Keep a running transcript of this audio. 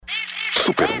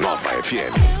Supernova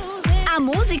FM. A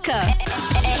música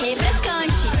é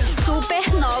refrescante.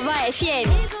 Supernova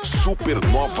FM.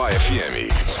 Supernova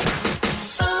FM.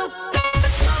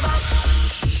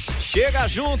 Chega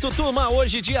junto, turma.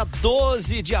 Hoje, dia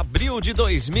 12 de abril de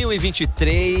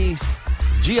 2023.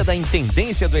 Dia da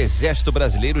Intendência do Exército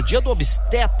Brasileiro. Dia do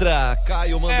obstetra.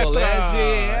 Caio Mandolesi.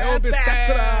 É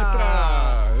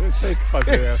obstetra. Eu sei que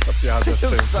fazer essa piada.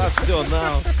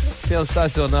 Sensacional.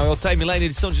 Sensacional. É o Timeline,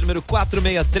 edição de número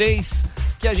 463.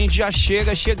 Que a gente já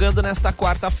chegando nesta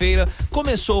quarta-feira.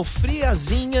 Começou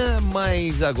friazinha,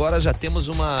 mas agora já temos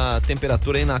uma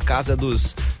temperatura aí na casa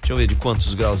dos, deixa eu ver de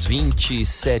quantos graus,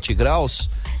 27 graus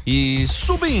e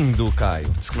subindo, Caio.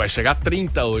 Diz que vai chegar a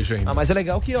 30 hoje ainda. Ah, mas é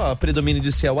legal que, ó, predomínio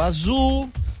de céu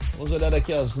azul. Vamos olhar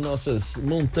aqui as nossas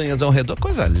montanhas ao redor,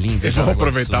 coisa linda. Vamos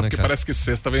aproveitar, né, porque cara? Parece que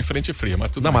sexta vem frente fria, mas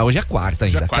tudo Não, bem. mas hoje é quarta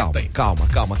ainda,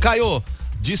 calma. Caio,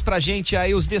 diz pra gente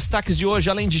aí os destaques de hoje.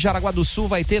 Além de Jaraguá do Sul,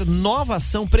 vai ter nova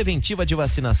ação preventiva de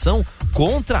vacinação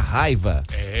contra a raiva.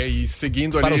 E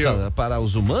seguindo para ali... Para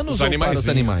os humanos os ou para os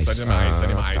animais? Animais.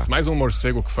 Tá. Mais um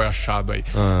morcego que foi achado aí.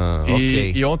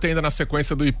 Ok. E ontem, ainda na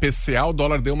sequência do IPCA, o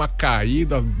dólar deu uma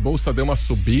caída, a bolsa deu uma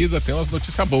subida. Tem umas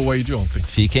notícias boas aí de ontem.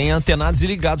 Fiquem antenados e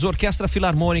ligados. Orquestra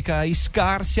Filarmônica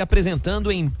Scar se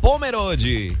apresentando em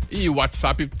Pomerode. E o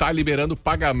WhatsApp tá liberando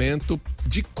pagamento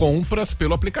de compras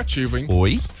pelo aplicativo, hein?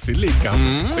 Oi? Se liga.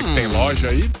 Você que tem loja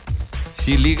aí.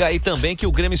 Se liga aí também que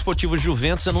o Grêmio Esportivo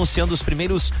Juventus anunciando os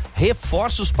primeiros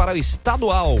reforços para o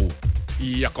estadual.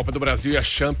 E a Copa do Brasil e a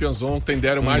Champions ontem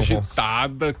deram uma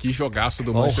agitada. Que jogaço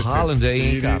do Manchester City. O Haaland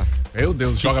aí, hein, cara? Meu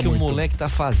Deus, joga muito. O que o moleque tá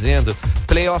fazendo?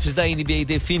 Playoffs da NBA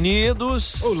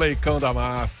definidos. O leicão da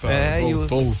massa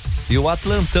voltou. E o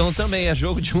Atlantão também, é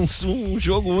jogo de um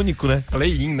jogo único, né?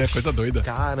 Play-in, né? Coisa doida.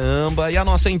 Caramba, e a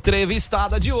nossa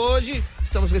entrevistada de hoje,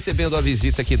 estamos recebendo a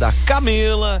visita aqui da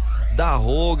Camyla, da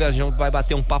Rogga, a gente vai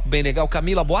bater um papo bem legal.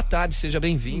 Camyla, boa tarde, seja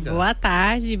bem-vinda. Boa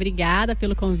tarde, obrigada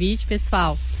pelo convite,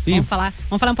 pessoal. Vamos falar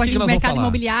um pouquinho do mercado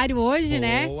imobiliário hoje,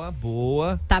 né?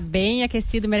 Boa. Tá bem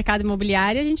aquecido o mercado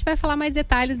imobiliário e a gente vai falar mais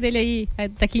detalhes dele aí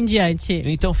daqui em diante.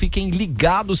 Então fiquem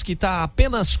ligados que tá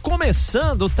apenas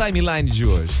começando o Timeline de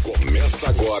hoje. Começa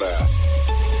agora.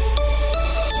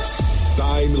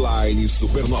 Timeline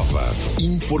Supernova.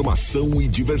 Informação e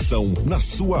diversão na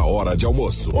sua hora de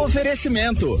almoço.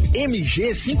 Oferecimento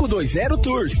MG520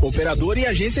 Tours, operador e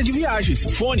agência de viagens.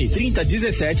 Fone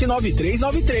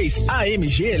 3017-9393. A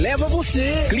MG leva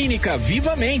você. Clínica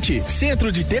Vivamente, Centro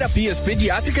de Terapias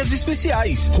Pediátricas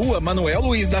Especiais. Rua Manuel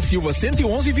Luiz da Silva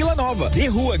 111 Vila Nova e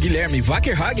Rua Guilherme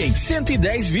Wackerhagen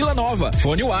 110 Vila Nova.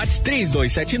 Fone WhatsApp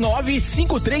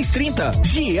 3279-5330.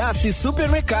 Giasse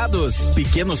Supermercados,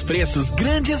 pequenos preços,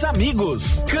 grandes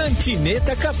amigos.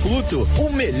 Cantineta Caputo,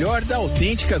 o melhor da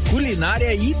autêntica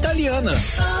culinária italiana.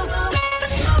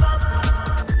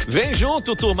 Vem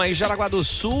junto, turma. Em Jaraguá do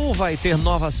Sul vai ter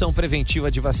nova ação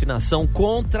preventiva de vacinação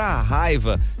contra a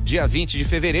raiva. Dia 20 de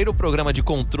fevereiro, o programa de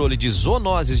controle de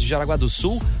zoonoses de Jaraguá do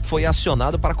Sul foi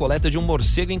acionado para a coleta de um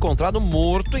morcego encontrado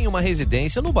morto em uma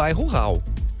residência no bairro Rural.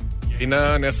 E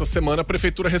nessa semana a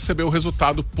prefeitura recebeu o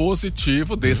resultado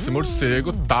positivo desse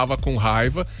morcego, tava com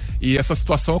raiva, e essa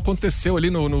situação aconteceu ali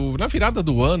na virada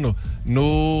do ano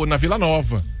na Vila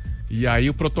Nova. E aí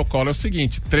o protocolo é o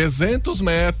seguinte: 300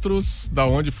 metros da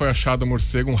onde foi achado o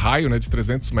morcego, um raio, né, de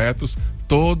 300 metros,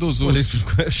 todos os... Olha,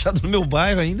 ficou achado no meu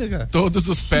bairro ainda, cara. Todos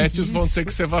os pets vão ter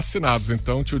que ser vacinados.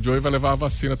 Então o tio Joey vai levar a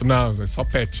vacina. Não, é só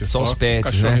pet. Só os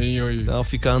pets, cachorrinho, né? E... Então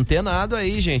fica antenado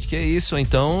aí, gente, que é isso.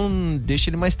 Então deixa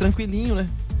ele mais tranquilinho, né?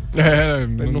 Pra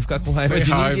ele não ficar com raiva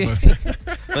de ninguém.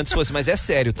 Antes fosse, mas é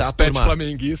sério, tá? Os pets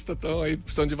flamenguistas estão aí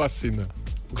precisando de vacina.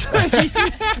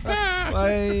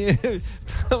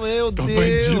 Meu Tô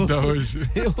Deus. bandida hoje.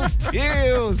 Meu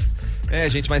Deus.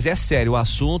 Gente, mas é sério o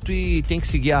assunto e tem que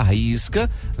seguir a risca,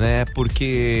 né?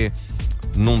 Porque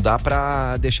não dá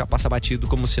pra deixar passar batido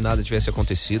como se nada tivesse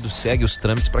acontecido. Segue os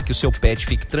trâmites pra que o seu pet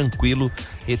fique tranquilo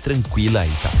e tranquila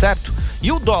aí, tá certo?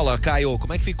 E o dólar, Caio,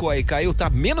 como é que ficou aí? Caiu, tá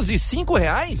menos de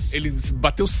R$5? Ele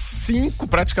bateu 5,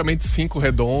 praticamente 5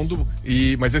 redondo,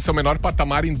 mas esse é o menor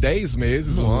patamar em 10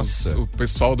 meses. Nossa. O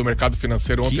pessoal do mercado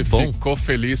financeiro ontem ficou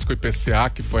feliz com o IPCA,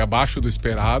 que foi abaixo do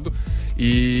esperado,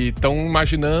 e estão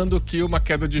imaginando que uma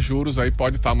queda de juros aí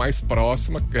pode estar mais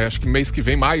próxima. Acho que mês que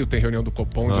vem, maio, tem reunião do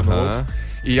Copom de novo.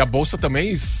 E a bolsa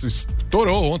também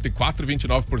estourou ontem,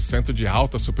 4,29% de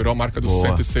alta, superou a marca dos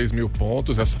 106 mil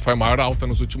pontos. Essa foi a maior alta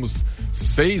nos últimos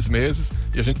 6 meses,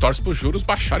 e a gente torce para os juros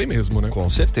baixarem mesmo, né? Com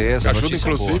certeza. Ajuda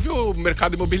inclusive o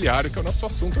mercado imobiliário, que é o nosso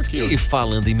assunto aqui. E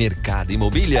falando em mercado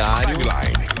imobiliário...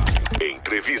 Timeline.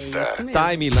 Entrevista.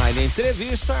 Timeline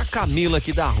Entrevista, a Camyla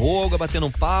aqui da Rogga, batendo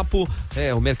um papo.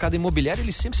 O mercado imobiliário,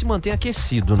 ele sempre se mantém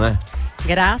aquecido, né?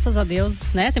 Graças a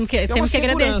Deus, né? Temos que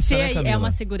agradecer, né, Camyla? É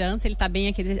uma segurança, ele está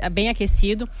bem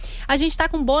aquecido. A gente está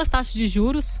com boas taxas de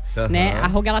juros, né? A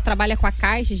Rogga, ela trabalha com a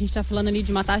Caixa, a gente está falando ali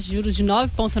de uma taxa de juros de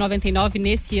 9,99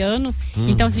 nesse ano.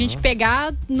 Então, se a gente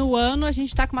pegar no ano, a gente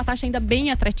está com uma taxa ainda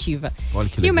bem atrativa. Olha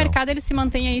que legal. E o mercado, ele se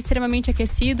mantém aí extremamente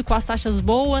aquecido, com as taxas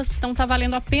boas, então tá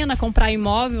valendo a pena comprar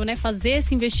imóvel, né? Fazer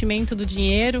esse investimento do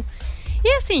dinheiro.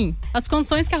 E assim, as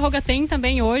condições que a Rogga tem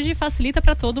também hoje facilita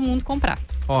para todo mundo comprar.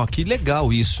 Que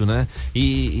legal isso, né?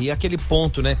 E aquele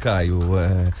ponto, né, Caio?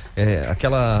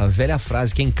 Aquela velha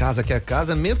frase, quem casa quer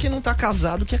casa, mesmo que não tá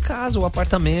casado quer casa, o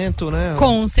apartamento, né?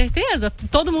 Com certeza,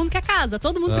 todo mundo quer casa,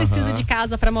 todo mundo precisa de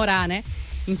casa para morar, né?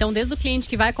 Então, desde o cliente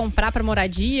que vai comprar para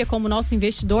moradia, como o nosso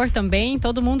investidor também,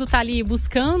 todo mundo tá ali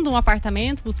buscando um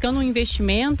apartamento, buscando um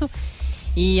investimento.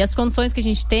 E as condições que a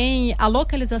gente tem, a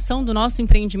localização do nosso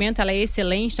empreendimento, ela é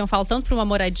excelente. Então, falo tanto para uma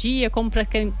moradia como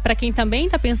para quem também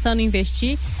está pensando em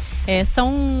investir.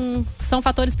 São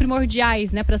fatores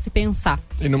primordiais, né, para se pensar.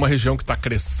 E numa região que está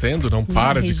crescendo, não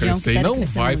para de crescer e não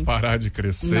vai parar de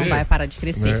crescer. Não vai parar de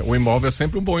crescer. Né? O imóvel é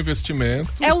sempre um bom investimento.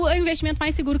 O investimento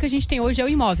mais seguro que a gente tem hoje é o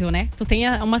imóvel, né? Tu tem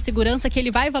uma segurança que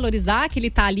ele vai valorizar, que ele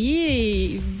tá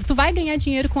ali, tu vai ganhar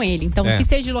dinheiro com ele. Então, que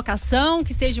seja de locação,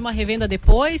 que seja uma revenda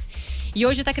depois. E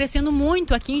hoje está crescendo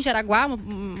muito aqui em Jaraguá,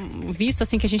 visto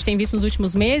assim que a gente tem visto nos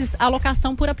últimos meses, a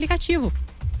locação por aplicativo.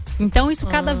 Então, isso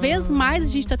cada vez mais a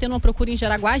gente está tendo uma procura em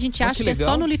Jaraguá. A gente acha que é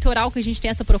só no litoral que a gente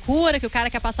tem essa procura, que o cara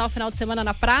quer passar o final de semana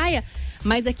na praia.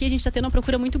 Mas aqui a gente está tendo uma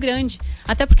procura muito grande.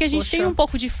 Até porque a gente tem um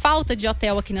pouco de falta de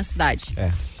hotel aqui na cidade.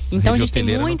 Então, a gente tem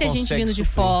muita gente vindo de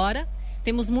fora.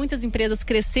 Temos muitas empresas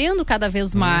crescendo cada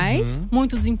vez mais,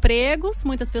 muitos empregos,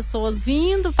 muitas pessoas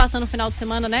vindo, passando o final de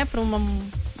semana, né, para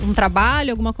um trabalho,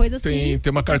 alguma coisa assim.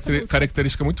 Tem uma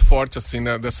característica muito forte, assim,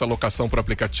 né, dessa locação por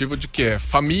aplicativo, de que é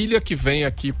família que vem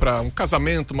aqui para um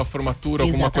casamento, uma formatura,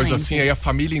 alguma coisa assim, aí a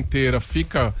família inteira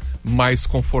fica mais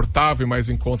confortável e mais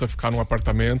em conta ficar num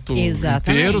apartamento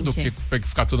inteiro do que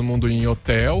ficar todo mundo em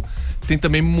hotel. Tem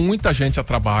também muita gente a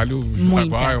trabalho.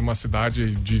 Jaraguá é uma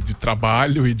cidade de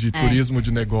trabalho e de turismo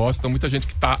de negócio. Então, muita gente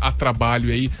que está a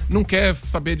trabalho aí não quer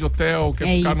saber de hotel, quer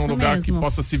ficar num lugar que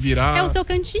possa se virar. É o seu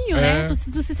cantinho, né? Tu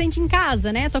se sente em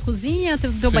casa, né? Tua cozinha,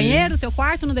 teu banheiro, teu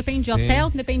quarto, não depende de hotel,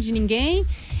 não depende de ninguém.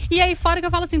 E aí fora que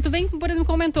eu falo assim, tu vem, por exemplo,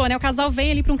 comentou, né? O casal vem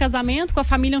ali para um casamento com a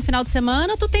família no final de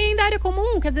semana, tu tem ainda área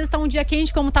comum, que às vezes tá um dia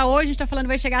quente como tá hoje, a gente tá falando que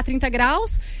vai chegar a 30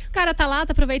 graus, o cara tá lá,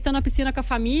 tá aproveitando a piscina com a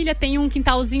família, tem um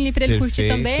quintalzinho ali pra ele curtir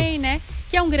também, né?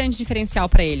 Que é um grande diferencial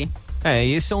para ele.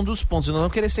 Esse é um dos pontos. Nós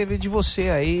vamos querer saber de você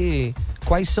aí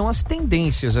quais são as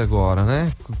tendências agora, né?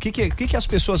 O que as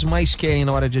pessoas mais querem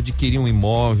na hora de adquirir um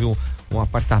imóvel, um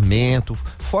apartamento?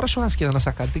 Fora a churrasqueira na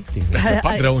sacada tem que ter. Esse é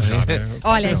padrão já, né?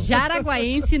 Olha,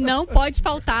 jaraguaense não pode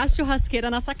faltar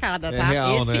churrasqueira na sacada, tá?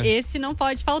 Real, esse não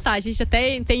pode faltar. A gente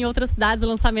até tem em outras cidades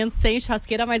lançamentos sem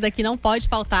churrasqueira, mas aqui não pode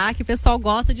faltar, que o pessoal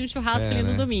gosta de um churrasco ali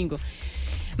no domingo.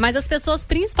 Mas as pessoas,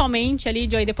 principalmente ali,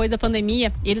 Joey, depois da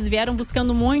pandemia, eles vieram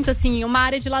buscando muito, assim, uma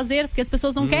área de lazer, porque as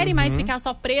pessoas não querem mais ficar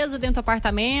só presas dentro do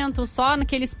apartamento, só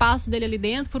naquele espaço dele ali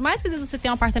dentro. Por mais que às vezes você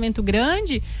tenha um apartamento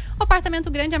grande, o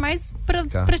apartamento grande é mais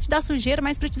pra te dar sujeira,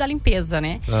 mais pra te dar limpeza,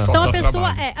 né? Então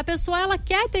a pessoa, ela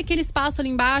quer ter aquele espaço ali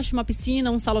embaixo, uma piscina,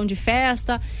 um salão de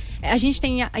festa. A gente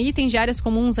tem itens de áreas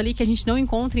comuns ali que a gente não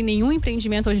encontra em nenhum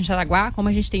empreendimento hoje em Jaraguá, como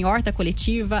a gente tem horta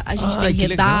coletiva, a gente tem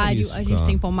redário, a gente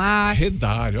tem pomar.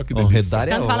 Redário, olha que delícia.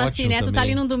 Redário então, fala assim, né? Também. Tu tá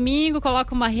ali num domingo,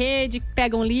 coloca uma rede,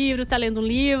 pega um livro, tá lendo um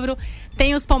livro.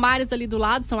 Tem os pomares ali do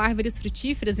lado, são árvores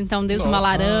frutíferas, então desde uma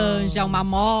laranja, uma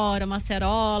amora, uma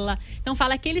acerola. Então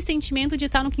fala aquele sentimento de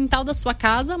estar no quintal da sua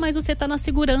casa, mas você tá na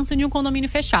segurança de um condomínio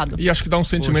fechado. E acho que dá um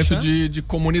sentimento de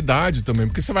comunidade também,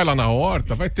 porque você vai lá na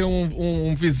horta, vai ter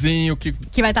um vizinho que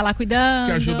vai estar lá cuidando,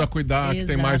 que ajuda a cuidar, que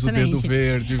tem mais o dedo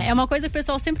verde. É uma coisa que o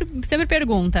pessoal sempre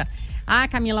pergunta. Ah,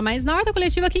 Camyla, mas na horta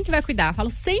coletiva quem que vai cuidar? Eu falo,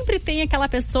 sempre tem aquela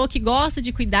pessoa que gosta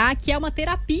de cuidar, que é uma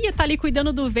terapia, tá ali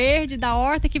cuidando do verde, da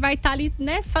horta, que vai estar ali,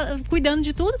 né, cuidando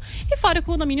de tudo. E fora o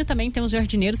condomínio também tem os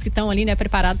jardineiros que estão ali, né,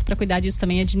 preparados para cuidar disso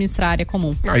também, administrar a área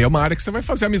comum. Aí é uma área que você vai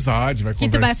fazer amizade, vai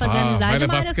conversar. Que tu vai fazer amizade, vai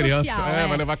levar as crianças, social,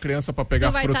 vai levar a criança para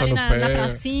pegar fruta no pé. Tu vai estar ali na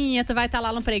pracinha, tu vai estar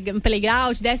lá no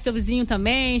playground, desce teu vizinho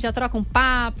também, já troca um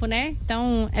papo, né?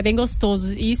 Então, é bem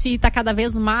gostoso. E isso tá cada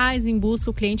vez mais em busca,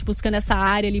 o cliente buscando essa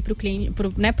área ali pro cliente,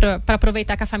 né, para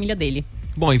aproveitar com a família dele.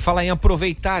 Bom, e falar em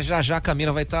aproveitar, já a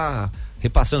Camyla vai estar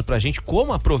repassando pra gente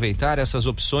como aproveitar essas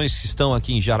opções que estão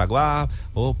aqui em Jaraguá,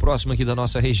 ou próximo aqui da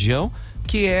nossa região,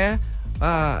 que é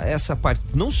essa parte,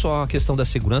 não só a questão da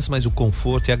segurança, mas o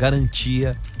conforto e a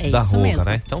garantia da Rogga,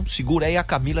 né? Então segura aí, a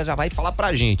Camyla já vai falar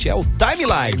pra gente. É o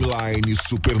Timeline. Timeline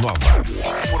Supernova.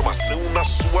 Informação na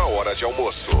sua hora de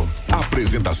almoço.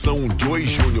 Apresentação Joey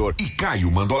Júnior e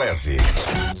Caio Mandolesi.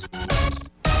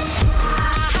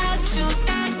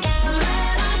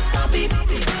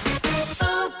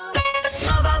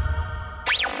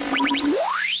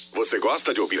 Você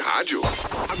gosta de ouvir rádio?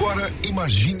 Agora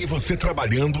imagine você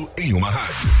trabalhando em uma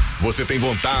rádio. Você tem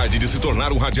vontade de se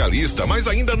tornar um radialista, mas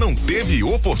ainda não teve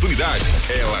oportunidade.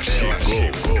 Ela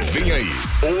chegou. Vem aí,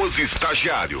 os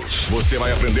estagiários. Você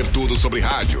vai aprender tudo sobre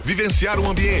rádio, vivenciar um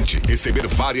ambiente, receber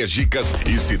várias dicas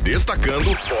e, se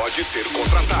destacando, pode ser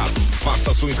contratado.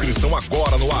 Faça sua inscrição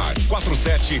agora no WhatsApp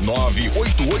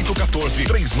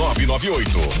 479-8814-3998.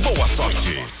 Boa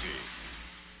sorte.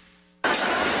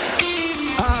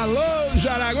 Alô,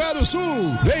 Jaraguá do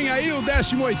Sul! Vem aí o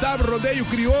 18º Rodeio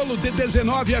Crioulo de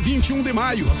 19 a 21 de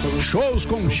maio. Shows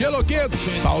com Xeloquedo,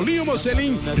 Paulinho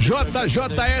Mocelin,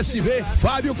 JJSV,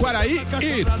 Fábio Quaraí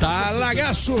e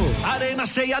Talagaço. Arena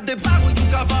cheia de barro e um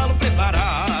cavalo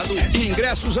preparado.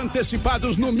 Ingressos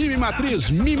antecipados no Mime Matriz,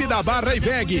 Mime da Barra e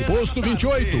VEG, Posto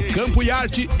 28, Campo e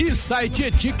Arte e site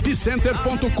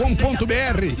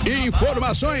ticketcenter.com.br.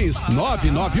 Informações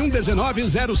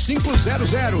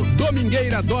 991190500.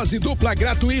 Domingueira, dose dupla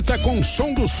gratuita com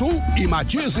Som do Sul e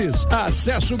matizes.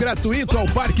 Acesso gratuito ao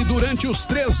parque durante os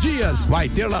 3 dias. Vai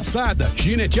ter laçada,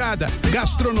 gineteada,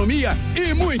 gastronomia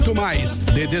e muito mais.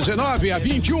 De 19 a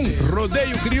 21,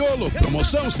 Rodeio Crioulo.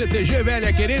 Promoção CTG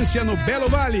Velha Querência no Belo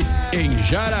Vale, em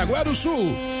Jaraguá do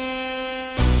Sul.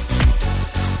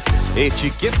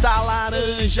 Etiqueta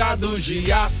laranja do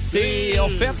Giasse.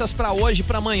 Ofertas para hoje e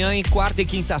para amanhã, em quarta e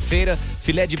quinta-feira.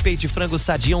 Filé de peito de frango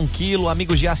sadia 1 kg,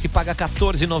 amigo Giasse paga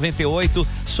R$14,98.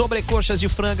 Sobrecoxas de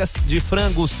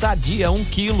frango sadia 1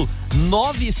 kg,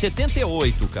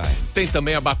 R$9,78, Caio. Tem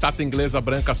também a batata inglesa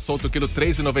branca solta, quilo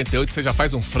R$3,98. Você já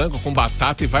faz um frango com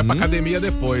batata e vai pra academia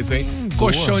depois, hein?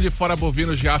 Colchão de fora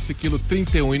bovino Giasse, quilo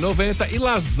R$31,90. E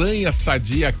lasanha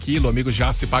sadia, quilo, amigo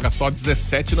Giasse paga só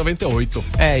R$17,98.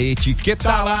 É,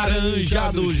 etiqueta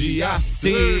laranja do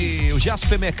Giasse. O Giasse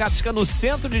Supermercado fica no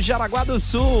centro de Jaraguá do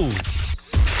Sul.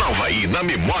 Salva aí na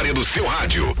memória do seu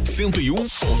rádio.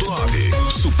 101.9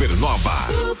 Supernova.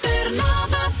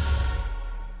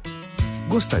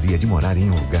 Gostaria de morar em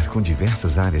um lugar com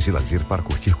diversas áreas de lazer para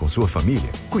curtir com sua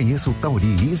família? Conheça o Tauri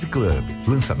Easy Club,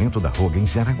 lançamento da Rogga em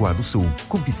Jaraguá do Sul,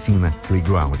 com piscina,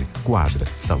 playground, quadra,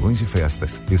 salões de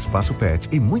festas, espaço pet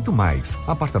e muito mais.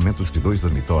 Apartamentos de 2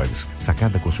 dormitórios,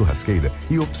 sacada com churrasqueira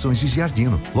e opções de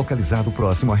giardino, localizado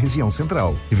próximo à região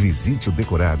central. Visite o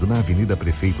decorado na Avenida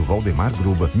Prefeito Valdemar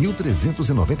Gruba,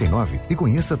 1399 e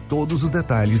conheça todos os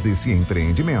detalhes desse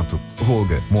empreendimento.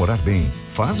 Rogga, morar bem,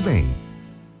 faz bem.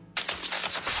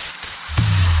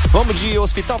 Vamos de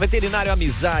Hospital Veterinário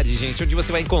Amizade, gente, onde você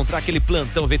vai encontrar aquele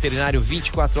plantão veterinário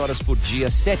 24 horas por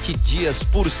dia, 7 dias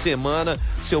por semana.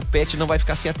 Seu pet não vai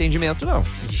ficar sem atendimento, não.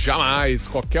 Jamais.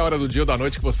 Qualquer hora do dia ou da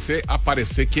noite que você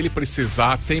aparecer, que ele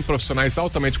precisar, tem profissionais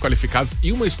altamente qualificados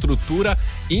e uma estrutura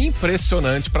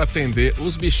impressionante para atender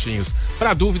os bichinhos.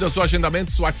 Para dúvidas ou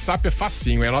agendamentos, o WhatsApp é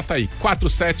facinho, anota aí,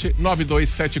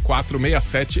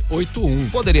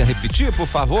 4792746781. Poderia repetir, por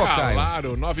favor, Caio?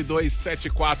 Claro,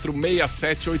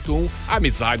 92746781.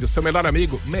 Amizade, o seu melhor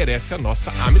amigo merece a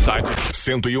nossa amizade.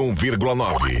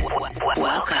 101,9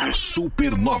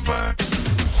 Supernova.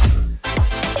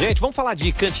 Gente, vamos falar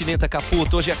de Cantineta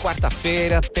Caputo. Hoje é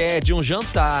quarta-feira, pede um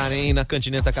jantar, hein, na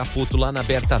Cantineta Caputo, lá na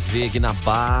Berta Veg, na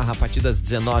Barra, a partir das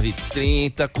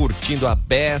 19h30, curtindo a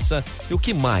beça. E o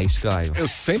que mais, Caio? Eu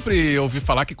sempre ouvi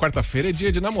falar que quarta-feira é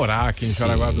dia de namorar aqui em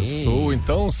Jaraguá do Sul,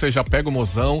 então você já pega o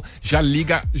mozão, já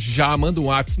liga, já manda um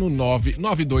WhatsApp no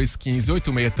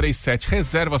 99215-8637,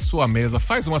 reserva a sua mesa,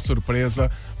 faz uma surpresa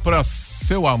para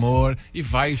seu amor e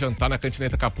vai jantar na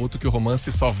Cantineta Caputo, que o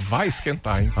romance só vai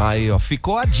esquentar, hein? Aí, ó,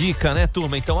 ficou a dica, né,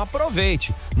 turma? Então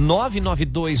aproveite.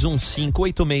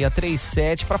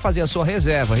 992158637 para fazer a sua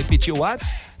reserva. Repetir o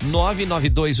WhatsApp,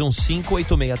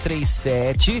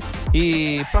 992158637.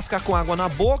 E para ficar com água na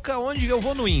boca, onde eu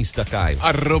vou no Insta, Caio?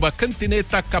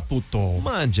 @Cantineta Caputo.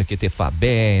 Mande que te fa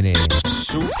bene.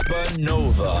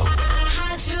 Supernova.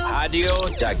 Rádio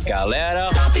da galera.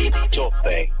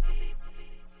 Topem.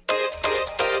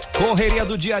 Correria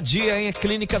do dia a dia, hein?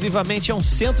 Clínica Vivamente é um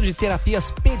centro de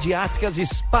terapias pediátricas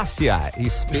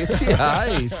especiais.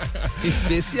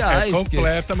 É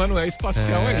completa, mas não é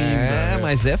espacial ainda. É,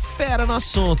 mas é fera no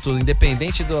assunto.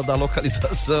 Independente da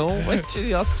localização, vai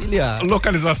te auxiliar.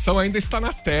 Localização ainda está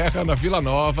na terra, na Vila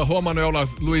Nova, Rua Manuel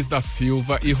Luiz da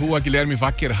Silva e Rua Guilherme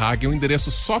Wackerhagen. Um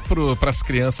endereço só para as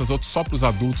crianças, outro só para os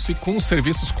adultos e com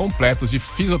serviços completos de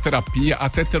fisioterapia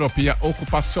até terapia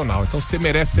ocupacional. Então você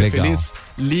merece ser feliz.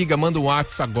 Liga, manda um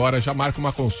WhatsApp agora, já marca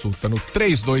uma consulta no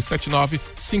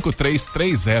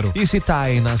 3279-5330. E se tá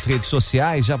aí nas redes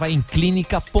sociais, já vai em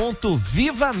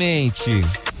clínica.vivamente.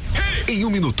 Em 1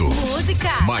 minuto.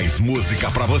 Música. Mais música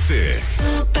pra você.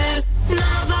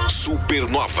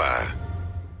 Supernova.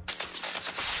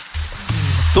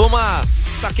 Turma,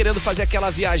 tá querendo fazer aquela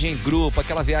viagem em grupo,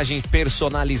 aquela viagem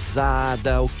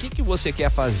personalizada? O que você quer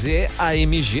fazer? A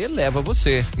MG leva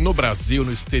você. No Brasil,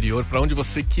 no exterior, pra onde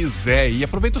você quiser ir.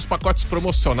 Aproveita os pacotes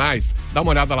promocionais. Dá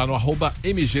uma olhada lá no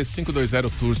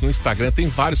 @MG520Tours no Instagram. Tem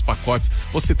vários pacotes.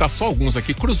 Vou citar só alguns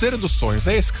aqui. Cruzeiro dos Sonhos.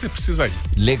 É esse que você precisa ir.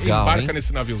 Legal, Embarca hein?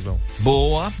 nesse naviozão.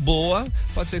 Boa.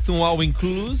 Pode ser um all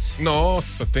inclusive.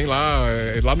 Nossa, tem lá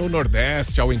no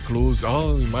Nordeste, all inclusive.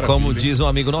 Oh, maravilha. Como diz um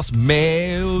amigo nosso,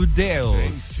 meu Deus.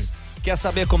 Gente. Quer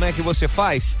saber como é que você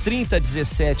faz?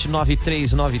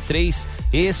 3017-9393.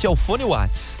 Esse é o fone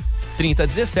Whats.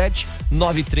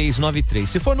 3017-9393.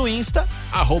 Se for no Insta,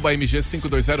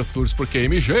 @MG520Tours, porque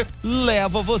MG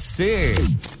leva você.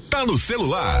 Tá no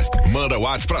celular? Manda o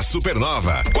WhatsApp pra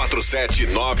Supernova.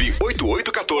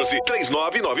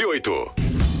 479-8814-3998.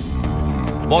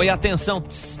 Bom, e atenção,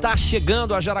 está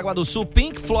chegando a Jaraguá do Sul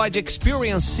Pink Floyd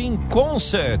Experience in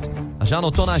Concert. Já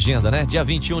anotou na agenda, né? Dia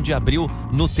 21 de abril,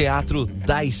 no Teatro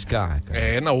da Scar.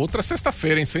 na outra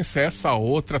sexta-feira, hein? Sem ser essa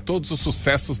outra, todos os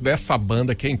sucessos dessa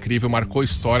banda que é incrível, marcou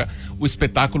história. O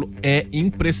espetáculo é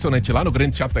impressionante. Lá no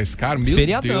Grande Teatro da Scar, meu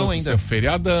feriadão Deus ainda. Do céu,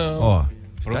 feriadão. Ó,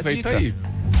 aproveita aí.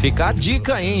 Fica a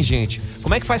dica, hein, gente?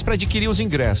 Como é que faz pra adquirir os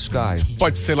ingressos, Caio?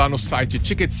 Pode ser lá no site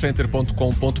ticketcenter.com.br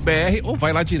ou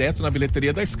vai lá direto na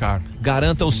bilheteria da Scar.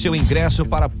 Garanta o seu ingresso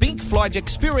para Pink Floyd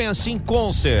Experience in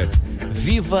Concert.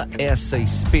 Viva essa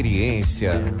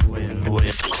experiência.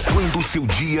 Quando o seu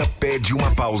dia pede uma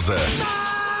pausa,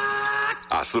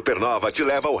 a Supernova te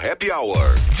leva ao Happy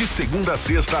Hour. De segunda a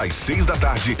sexta às 6 da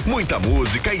tarde, muita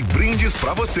música e brindes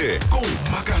pra você com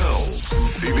o Macarrão.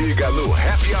 Se liga no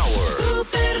Happy Hour.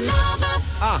 Supernova.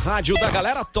 A rádio da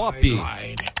galera top.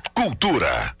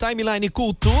 Cultura. Timeline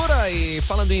Cultura. E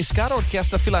falando em Scar, a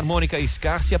Orquestra Filarmônica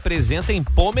Scar se apresenta em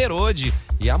Pomerode.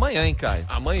 E amanhã, hein, Caio?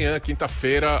 Amanhã,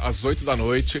 quinta-feira, às 8 da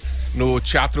noite, no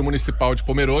Teatro Municipal de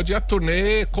Pomerode, a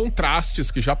turnê Contrastes,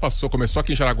 que já passou, começou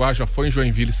aqui em Jaraguá, já foi em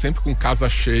Joinville, sempre com casa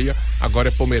cheia, agora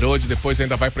é Pomerode, depois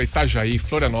ainda vai para Itajaí,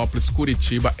 Florianópolis,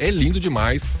 Curitiba, é lindo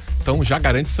demais, então já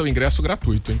garante seu ingresso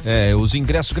gratuito, hein? Os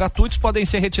ingressos gratuitos podem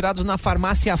ser retirados na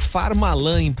farmácia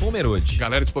Farmalan, em Pomerode.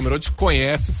 Galera de Pomerode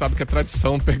conhece, sabe que é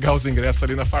tradição pegar os ingressos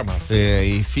ali na farmácia.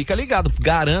 E fica ligado,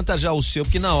 garanta já o seu,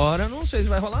 porque na hora não sei se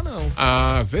vai rolar não.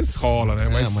 Às vezes rola, né?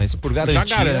 Mas por garantia,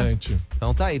 já garante.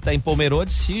 Então tá aí, tá em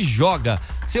Pomerode, se joga.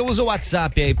 Você usa o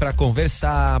WhatsApp aí pra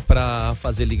conversar, pra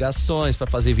fazer ligações, pra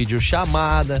fazer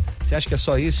videochamada. Você acha que é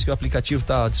só isso que o aplicativo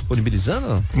tá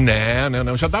disponibilizando?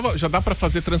 Não. Já dá pra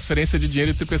fazer transferência de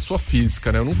dinheiro entre pessoa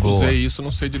física, né? Eu nunca usei isso,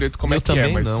 não sei direito como é que é,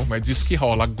 mas diz que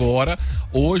rola. Agora,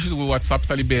 hoje o WhatsApp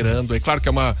tá liberando, é claro que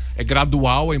é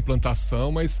gradual a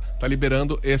implantação, mas tá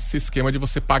liberando esse esquema de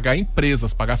você pagar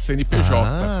empresas, pagar CNPJ.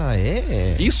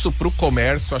 Isso pro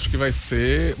comércio acho que vai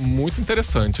ser muito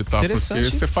interessante, tá? Porque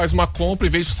você faz uma compra,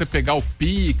 em vez de você pegar o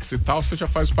Pix e tal, você já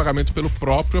faz o pagamento pelo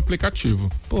próprio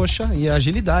aplicativo. Poxa, e a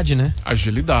agilidade, né?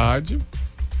 Agilidade.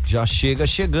 Já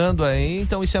chegando aí,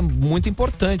 então isso é muito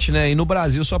importante, né? E no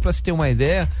Brasil, só para se ter uma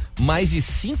ideia, mais de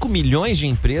 5 milhões de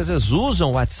empresas usam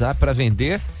o WhatsApp para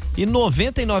vender e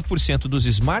 99% dos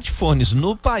smartphones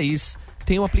no país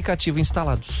tem o aplicativo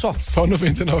instalado. Só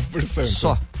 99%.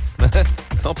 Só.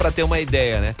 Então, para ter uma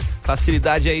ideia, né?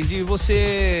 Facilidade aí de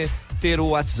você ter o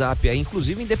WhatsApp aí,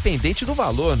 inclusive independente do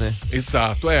valor, né?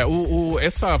 Exato,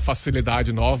 essa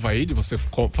facilidade nova aí de você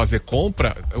fazer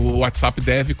compra, o WhatsApp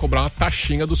deve cobrar uma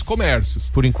taxinha dos comércios.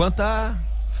 Por enquanto tá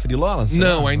frilolas?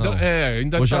 Não, ainda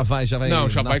Ou já vai não,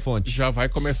 fonte? Já vai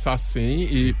começar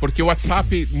sim, porque o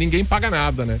WhatsApp ninguém paga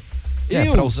nada, né?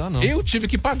 Pra usar não. Eu tive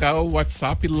que pagar o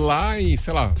WhatsApp lá em,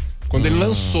 sei lá, quando ele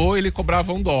lançou, ele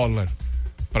cobrava $1.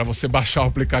 para você baixar o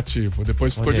aplicativo.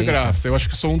 Depois ficou de graça. Eu acho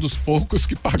que sou um dos poucos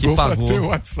que pagou para ter o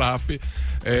WhatsApp.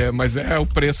 Mas é o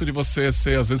preço de você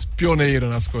ser, às vezes, pioneiro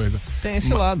nas coisas. Tem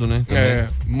esse lado, né?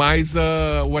 Mas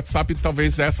o WhatsApp,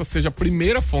 talvez essa seja a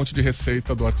primeira fonte de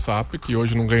receita do WhatsApp, que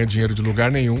hoje não ganha dinheiro de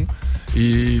lugar nenhum.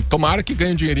 E tomara que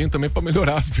ganhe um dinheirinho também para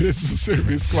melhorar, às vezes, o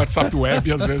serviço, que o WhatsApp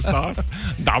Web, às vezes,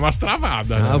 dá umas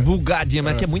travadas. Uma bugadinha,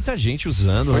 mas que é muita gente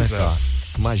usando, pois né, cara?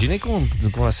 Imagina aí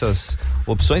com essas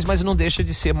opções, mas não deixa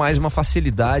de ser mais uma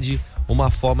facilidade, uma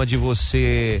forma de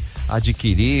você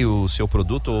adquirir o seu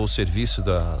produto ou o serviço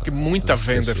Porque muita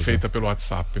venda é feita pelo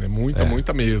WhatsApp, né?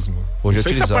 Muita mesmo. Hoje não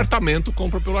sei se apartamento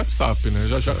compra pelo WhatsApp, né?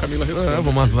 Já a Camila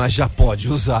responde. Mas já pode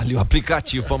usar ali o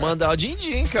aplicativo pra mandar o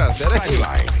din-din, cara.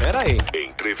 Pera aí.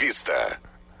 Entrevista.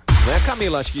 Não é,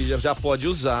 Camila? Acho que já pode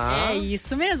usar. É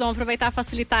isso mesmo. Vamos aproveitar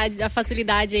a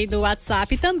facilidade aí do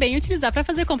WhatsApp e também utilizar para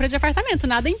fazer compra de apartamento.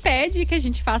 Nada impede que a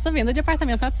gente faça venda de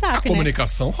apartamento no WhatsApp, A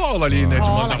comunicação rola ali, né? De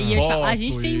mandar foto. A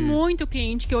gente tem muito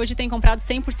cliente que hoje tem comprado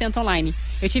 100% online.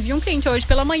 Eu tive um cliente hoje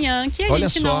pela manhã que a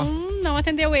gente não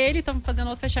atendeu ele. Estamos fazendo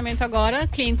outro fechamento agora.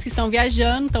 Clientes que estão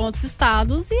viajando, estão em outros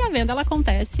estados e a venda ela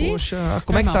acontece. Poxa,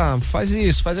 como é que tá? Faz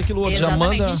isso, faz aquilo outro. Exatamente. Já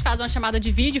manda... A gente faz uma chamada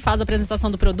de vídeo, faz a apresentação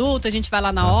do produto, a gente vai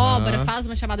lá na obra, faz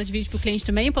uma chamada de vídeo pro cliente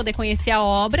também, poder conhecer a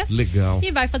obra. Legal.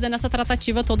 E vai fazendo essa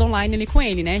tratativa toda online ali com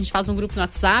ele, né? A gente faz um grupo no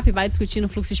WhatsApp, vai discutindo o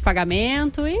fluxo de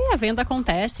pagamento e a venda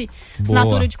acontece.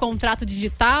 Assinatura de contrato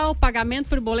digital, pagamento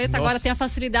por boleto. Agora tem a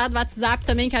facilidade do WhatsApp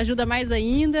também, que ajuda mais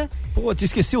ainda. Pô, te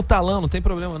esqueci o talão, não tem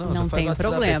problema não. Não tem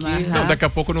problema. Não, daqui a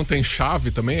pouco não tem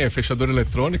chave também, é fechadora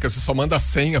eletrônica, você só manda a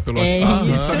senha pelo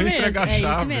WhatsApp. Isso mesmo, entregar a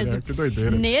chave, isso mesmo. Né? Que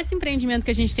doideira. Nesse empreendimento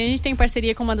que a gente tem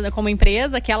parceria com uma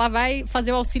empresa que ela vai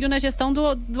fazer o auxílio na gestão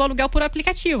do aluguel por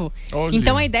aplicativo. Olha.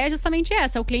 Então a ideia é justamente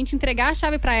essa, o cliente entregar a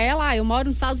chave para ela. Eu moro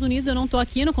nos Estados Unidos, eu não tô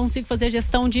aqui, não consigo fazer a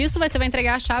gestão disso, você vai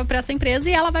entregar a chave para essa empresa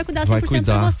e ela vai cuidar 100%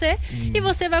 para você e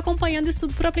você vai acompanhando isso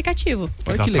tudo por aplicativo.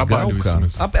 Olha que legal, cara.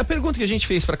 A pergunta que a gente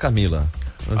fez para Camila.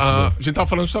 A gente tava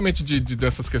falando justamente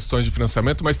dessas questões de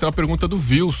financiamento, mas tem uma pergunta do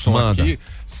Wilson aqui.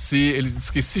 Ele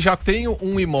diz que se já tem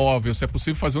um imóvel, se é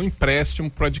possível fazer um empréstimo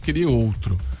para adquirir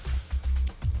outro.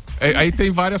 Aí tem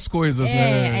várias coisas,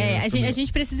 né? A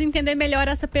gente precisa entender melhor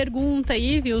essa pergunta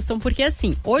aí, Wilson, porque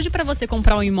assim, hoje para você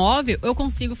comprar um imóvel, eu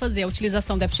consigo fazer a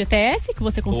utilização do FGTS, que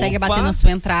você consegue bater na sua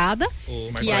entrada.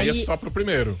 Mas aí é só pro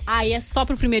primeiro. Aí é só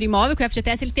pro primeiro imóvel, que o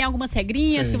FGTS ele tem algumas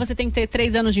regrinhas, que você tem que ter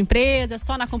 3 anos de empresa, é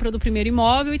só na compra do primeiro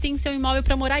imóvel e tem que ser um imóvel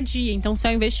para moradia. Então, se é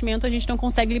um investimento, a gente não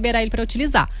consegue liberar ele para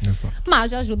utilizar. Exato.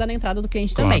 Mas já ajuda na entrada do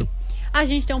cliente também. A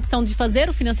gente tem a opção de fazer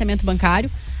o financiamento bancário.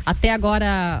 Até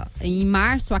agora, em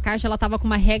março, a Caixa ela estava com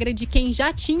uma regra de quem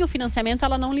já tinha o financiamento,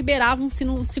 ela não liberava um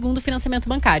segundo financiamento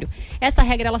bancário. Essa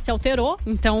regra ela se alterou,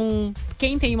 então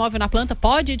quem tem imóvel na planta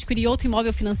pode adquirir outro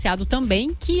imóvel financiado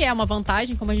também, que é uma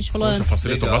vantagem, como a gente falou antes.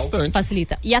 Facilitou bastante.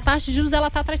 Facilita. E a taxa de juros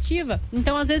ela tá atrativa.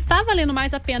 Então, às vezes, está valendo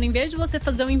mais a pena, em vez de você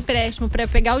fazer um empréstimo para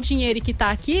pegar o dinheiro e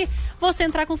quitar aqui, você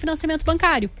entrar com financiamento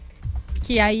bancário.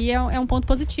 Que aí é um ponto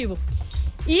positivo.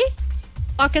 E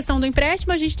a questão do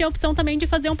empréstimo, a gente tem a opção também de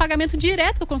fazer um pagamento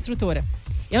direto com a construtora.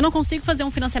 Eu não consigo fazer um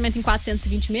financiamento em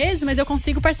 420 meses, mas eu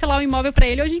consigo parcelar o imóvel para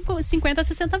ele hoje em 50 a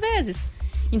 60 vezes.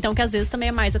 Então, que às vezes também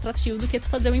é mais atrativo do que tu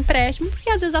fazer o empréstimo, porque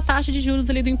às vezes a taxa de juros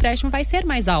ali do empréstimo vai ser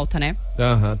mais alta, né?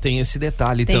 Tem esse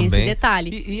detalhe também. Tem esse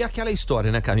detalhe. E aquela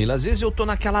história, né, Camila? Às vezes eu tô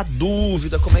naquela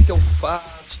dúvida, como é que eu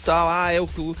faço e tal.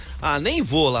 Nem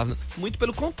vou lá. Muito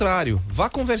pelo contrário. Vá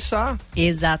conversar.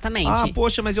 Exatamente.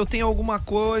 Poxa, mas eu tenho alguma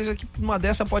coisa que uma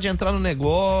dessa pode entrar no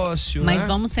negócio, Mas né?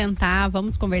 vamos sentar,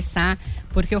 vamos conversar,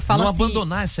 porque eu falo não assim... Não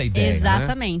abandonar essa ideia,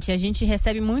 Exatamente. Né? A gente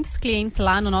recebe muitos clientes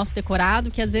lá no nosso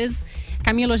decorado que às vezes...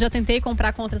 Camila, eu já tentei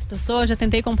comprar com outras pessoas, já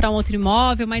tentei comprar um outro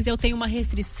imóvel, mas eu tenho uma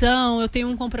restrição, eu tenho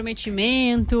um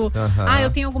comprometimento, eu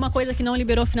tenho alguma coisa que não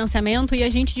liberou financiamento, e a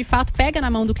gente de fato pega na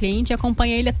mão do cliente e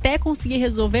acompanha ele até conseguir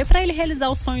resolver para ele realizar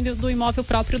o sonho do imóvel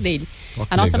próprio dele.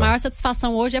 A nossa maior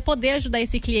satisfação hoje é poder ajudar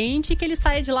esse cliente e que ele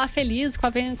saia de lá feliz com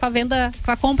a venda,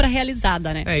 com a compra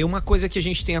realizada, né? E uma coisa que a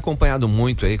gente tem acompanhado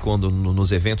muito aí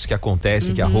nos eventos que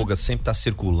acontecem, que a Rogga sempre está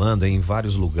circulando aí em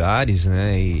vários lugares,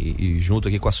 né? E junto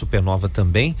aqui com a Supernova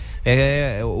também,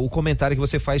 é o comentário que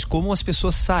você faz, como as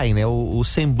pessoas saem, né? O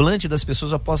semblante das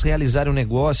pessoas após realizar um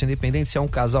negócio, independente se é um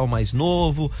casal mais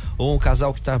novo ou um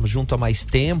casal que está junto há mais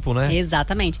tempo, né?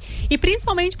 Exatamente. E principalmente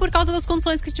principalmente por causa das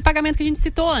condições de pagamento que a gente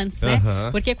citou antes, né?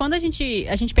 Porque quando a gente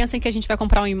pensa em que a gente vai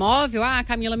comprar um imóvel,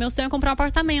 Camyla, meu sonho é comprar um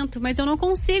apartamento, mas eu não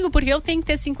consigo, porque eu tenho que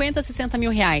ter 50, 60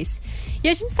 mil reais. E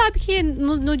a gente sabe que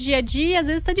no dia a dia, às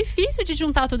vezes tá difícil de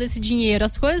juntar todo esse dinheiro.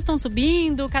 As coisas estão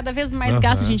subindo, cada vez mais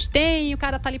gasto a gente tem, o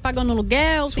cara tá ali pagando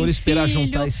aluguel, se tem for esperar filho.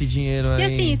 juntar esse dinheiro aí... E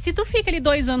assim, se tu fica ali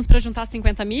 2 anos pra juntar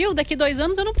 50 mil, daqui 2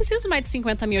 anos eu não preciso mais de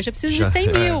 50 mil, eu já preciso de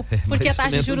 100 mil. Porque a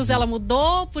taxa de juros ela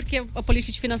mudou, porque a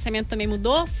política de financiamento também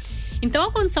mudou. Então,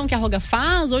 a condição que a Rogga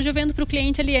faz, hoje eu vendo pro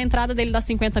cliente ali, a entrada dele dá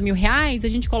 50 mil reais, a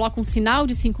gente coloca um sinal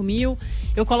de 5 mil,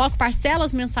 eu coloco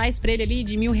parcelas mensais para ele ali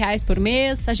de R$1.000 por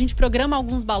mês, a gente programa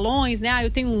alguns balões, né? Eu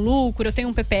tenho um lucro, eu tenho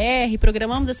um PPR,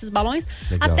 programamos esses balões,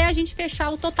 até a gente fechar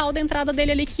o total da entrada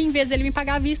dele ali, que em vez de ele me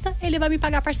pagar à vista, ele vai me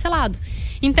pagar parcelado.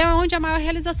 Então, é onde a maior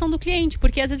realização do cliente,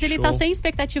 porque às vezes ele tá sem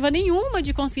expectativa nenhuma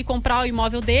de conseguir comprar o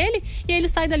imóvel dele, e ele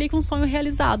sai dali com um sonho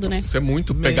realizado, né? Isso é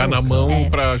muito pegar na mão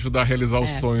para ajudar a realizar o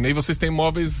sonho, né? E vocês têm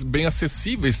imóveis bem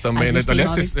acessíveis também, né?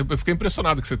 Aliás, eu fiquei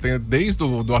impressionado que você tem desde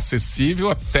do acessível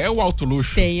até o alto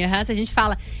luxo. Tem, se a gente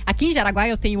fala... Aqui em Jaraguá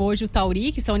eu tenho hoje o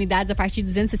Tauri, que são unidades a partir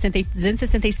de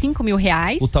 265 mil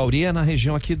reais. O Tauri é na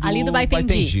região aqui ali do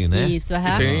Baipendi, né? Isso,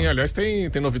 aliás, tem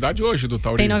novidade hoje do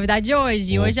Tauri. Tem novidade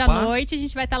hoje. Hoje à noite a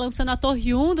gente vai estar lançando a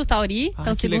Torre 1 do Tauri.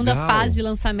 Então, segunda fase de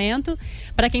lançamento.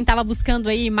 Para quem estava buscando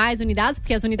aí mais unidades,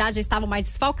 porque as unidades já estavam mais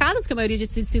desfalcadas, que a maioria já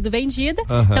tinha sido vendida.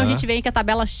 Então a gente vem com a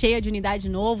tabela cheia de unidade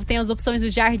novo. Tem as opções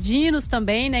dos jardinos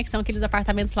também, né? Que são aqueles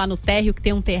apartamentos lá no térreo que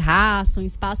tem um terraço, um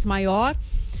espaço maior.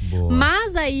 Boa.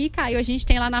 Mas aí, Caio, a gente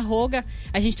tem lá na Rogga,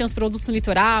 a gente tem os produtos no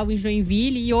litoral, em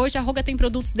Joinville, e hoje a Rogga tem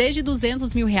produtos desde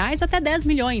 200 mil reais até 10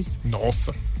 milhões.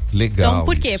 Nossa! Legal. Então,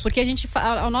 por quê? Porque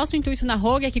o nosso intuito na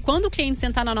Rogga é que quando o cliente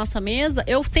sentar na nossa mesa,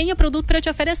 eu tenha produto para te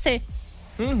oferecer.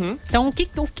 Então, o que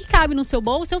cabe no seu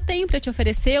bolso, eu tenho para te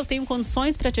oferecer, eu tenho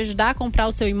condições para te ajudar a comprar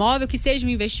o seu imóvel, que seja um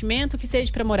investimento, que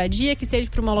seja para moradia, que seja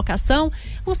para uma locação.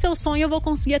 O seu sonho eu vou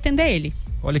conseguir atender ele.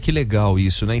 Olha que legal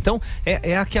isso, né? Então,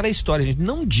 é aquela história, gente.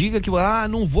 Não diga que,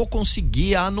 não vou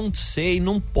conseguir, não sei,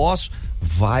 não posso.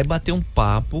 Vai bater um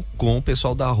papo com o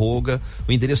pessoal da Rogga.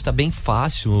 O endereço tá bem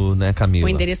fácil, né, Camyla? O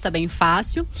endereço tá bem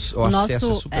fácil. O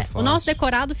acesso é super fácil. O nosso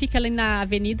decorado fica ali na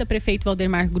Avenida Prefeito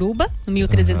Valdemar Gruba, no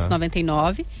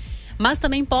 1399. Mas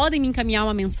também podem me encaminhar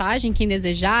uma mensagem, quem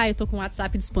desejar. Eu tô com o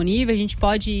WhatsApp disponível, a gente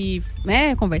pode,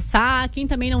 conversar. Quem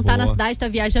também não tá na cidade, tá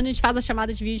viajando, a gente faz a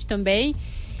chamada de vídeo também.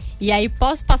 E aí,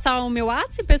 posso passar o meu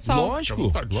WhatsApp, pessoal?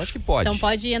 Lógico que pode. Então,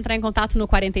 pode entrar em contato no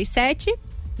 47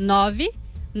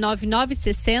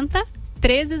 99960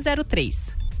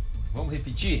 1303. Vamos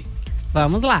repetir?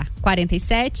 Vamos lá.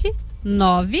 47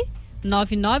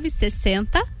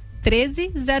 99960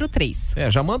 1303.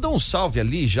 Já manda um salve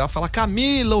ali, já fala: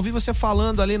 Camyla, ouvi você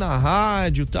falando ali na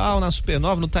rádio, tal, na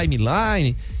Supernova, no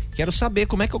timeline. Quero saber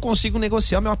como é que eu consigo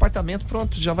negociar meu apartamento.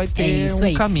 Pronto, já vai ter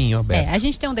caminho aberto. A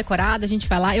gente tem um decorado, a gente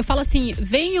vai lá. Eu falo assim,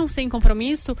 venham sem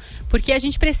compromisso, porque a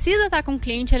gente precisa estar com o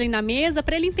cliente ali na mesa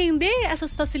para ele entender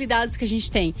essas facilidades que a gente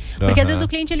tem. Porque às vezes o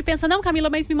cliente ele pensa, não, Camyla,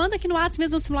 mas me manda aqui no WhatsApp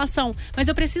mesmo a simulação. Mas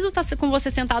eu preciso estar com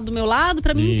você sentado do meu lado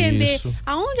para mim entender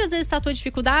aonde às vezes está a tua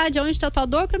dificuldade, aonde está a tua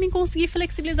dor, para mim conseguir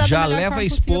flexibilizar da melhor forma possível. Já leva a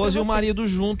esposa e o marido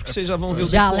junto, que vocês já vão ver o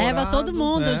Já decorado, leva todo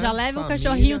mundo, já leva o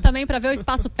cachorrinho também para ver o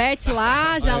espaço pet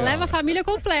lá, já leva a família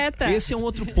completa. Esse é um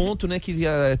outro ponto, né, que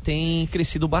tem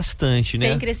crescido bastante, né?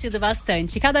 Tem crescido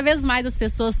bastante. Cada vez mais as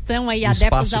pessoas estão aí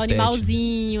adeptas ao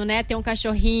animalzinho, né? Ter um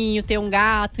cachorrinho, ter um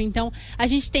gato. Então, a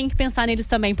gente tem que pensar neles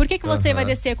também. Por que você vai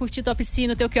descer, curtir tua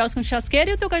piscina, teu quiosque com churrasqueira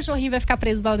e o teu cachorrinho vai ficar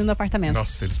preso lá dentro do apartamento?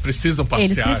 Nossa, eles precisam passear.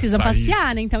 Eles precisam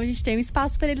passear, né? Então, a gente tem um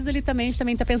espaço para eles ali também. A gente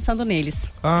também tá pensando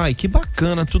neles. Ai, que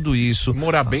bacana tudo isso.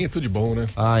 Morar bem é tudo de bom, né?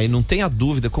 E não tenha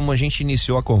dúvida, como a gente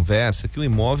iniciou a conversa, que o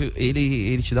imóvel,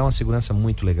 ele te dá uma segurança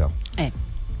muito legal.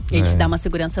 Ele te dá uma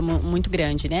segurança muito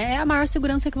grande, né? É a maior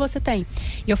segurança que você tem.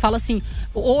 E eu falo assim,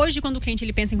 hoje quando o cliente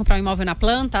ele pensa em comprar um imóvel na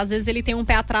planta, às vezes ele tem um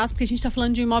pé atrás porque a gente tá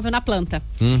falando de um imóvel na planta.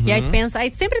 E aí tu pensa,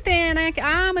 aí sempre tem, né?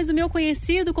 Mas o meu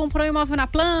conhecido comprou um imóvel na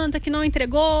planta que não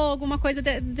entregou, alguma coisa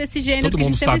desse gênero. Todo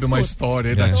mundo sabe uma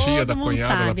história da tia, da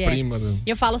cunhada, da prima. E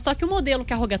eu falo, só que o modelo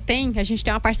que a Rogga tem, a gente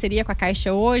tem uma parceria com a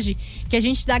Caixa hoje, que a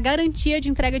gente dá garantia de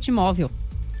entrega de imóvel.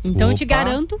 Então eu te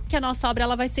garanto que a nossa obra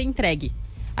ela vai ser entregue.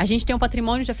 A gente tem um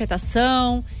patrimônio de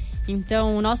afetação,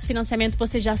 então o nosso financiamento,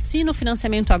 você já assina o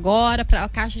financiamento agora, a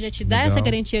Caixa já te dá essa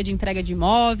garantia de entrega de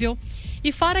imóvel.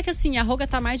 E fora que assim, a Rogga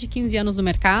está há mais de 15 anos no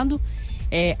mercado.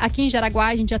 Aqui em Jaraguá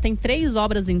a gente já tem 3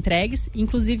 obras entregues,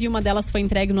 inclusive uma delas foi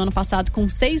entregue no ano passado com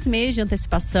 6 meses de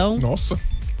antecipação. Nossa!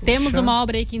 Temos uma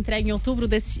obra aí que entrega em outubro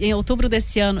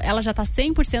desse ano, ela já está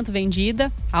 100%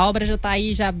 vendida, a obra já está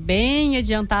aí já bem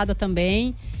adiantada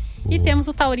também. E temos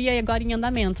o Tauri agora em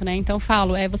andamento, né? Então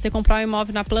falo, você comprar um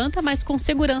imóvel na planta, mas com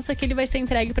segurança que ele vai ser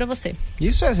entregue para você.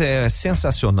 Isso é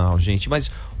sensacional, gente. Mas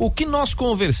o que nós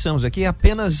conversamos aqui é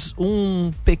apenas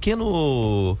um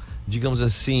pequeno, digamos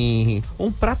assim,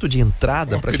 um prato de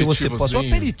entrada para que você possa... Um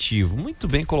aperitivo, muito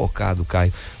bem colocado,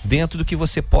 Caio, dentro do que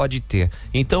você pode ter.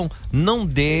 Então, não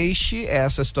deixe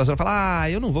essa situação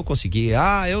falar, eu não vou conseguir,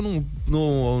 eu não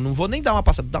vou nem dar uma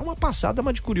passada. Dá uma passada,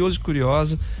 mas de curioso e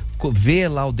curiosa, vê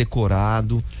lá o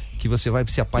decorado, que você vai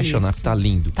se apaixonar, que tá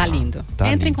lindo. Tá lindo.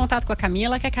 Entra em contato com a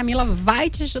Camyla, que a Camyla vai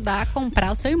te ajudar a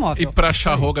comprar o seu imóvel. E pra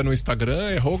achar Rogga no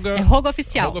Instagram é Rogga... É Rogga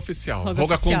Oficial. Rogga Oficial.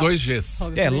 Rogga com 2 Gs.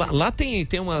 Lá tem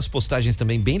umas postagens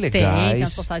também bem legais. Tem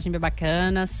umas postagens bem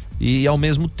bacanas. E ao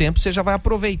mesmo tempo você já vai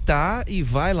aproveitar e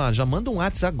vai lá, já manda um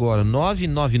WhatsApp agora,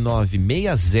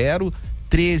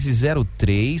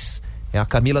 999-60-1303. É a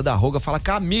Camyla da Rogga, fala,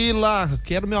 Camyla,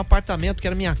 quero meu apartamento,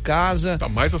 quero minha casa. Tá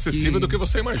mais acessível do que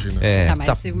você imagina.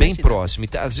 Tá bem próximo.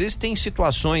 Às vezes tem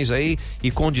situações aí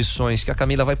e condições que a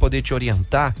Camyla vai poder te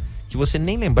orientar que você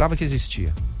nem lembrava que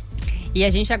existia. E a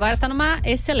gente agora está numa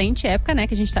excelente época, né?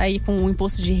 Que a gente está aí com o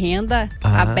imposto de renda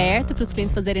aberto para os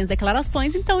clientes fazerem as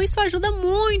declarações. Então, isso ajuda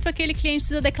muito aquele cliente que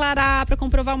precisa declarar para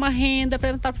comprovar uma renda,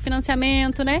 para entrar para o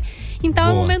financiamento, né? Então,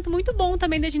 é um momento muito bom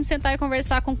também da gente sentar e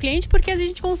conversar com o cliente, porque a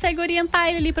gente consegue orientar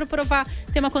ele ali para provar,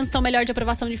 ter uma condição melhor de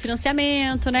aprovação de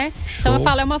financiamento, né? Show. Então, eu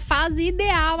falo, é uma fase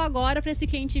ideal agora para esse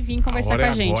cliente vir conversar com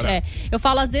a gente. Eu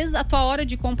falo, às vezes, a tua hora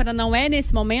de compra não é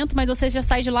nesse momento, mas você já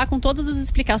sai de lá com todas as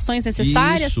explicações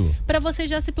necessárias para você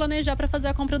já se planejar para fazer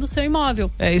a compra do seu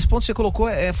imóvel. Esse ponto que você colocou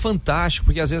é fantástico,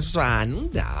 porque às vezes a pessoa, não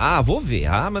dá, vou ver,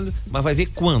 mas vai ver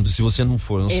quando, se você não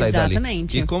for, não sair dali.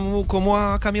 Exatamente. E como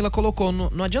a Camyla colocou,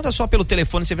 não adianta só pelo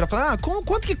telefone você virar e falar,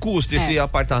 quanto que custa esse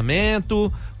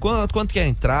apartamento, quanto que é a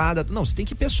entrada, não, você tem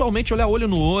que pessoalmente olhar olho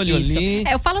no olho ali.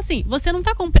 Eu falo assim, você não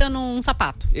tá comprando um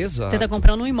sapato. Exato. Você tá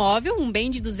comprando um imóvel, um bem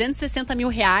de 260 mil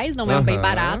reais, não é um bem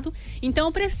barato, então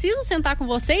eu preciso sentar com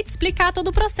você e te explicar todo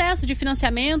o processo de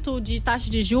financiamento, de taxa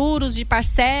de juros, de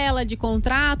parcela, de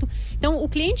contrato. Então, o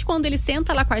cliente, quando ele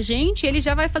senta lá com a gente, ele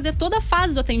já vai fazer toda a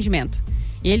fase do atendimento.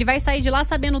 E ele vai sair de lá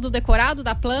sabendo do decorado,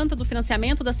 da planta, do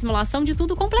financiamento, da simulação, de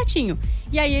tudo completinho.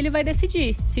 E aí ele vai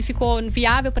decidir se ficou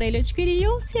viável para ele adquirir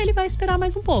ou se ele vai esperar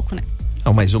mais um pouco, né?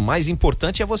 Não, mas o mais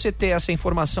importante é você ter essa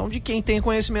informação de quem tem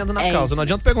conhecimento na causa. Não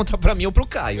adianta perguntar para mim ou pro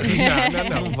Caio.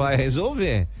 Não vai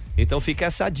resolver. Então fica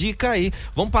essa dica aí.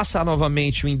 Vamos passar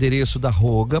novamente o endereço da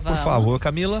Rogga, por favor,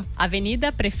 Camyla.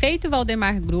 Avenida Prefeito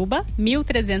Valdemar Gruba,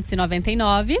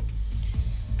 1399.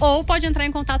 Ou pode entrar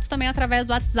em contato também através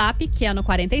do WhatsApp, que é no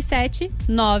 47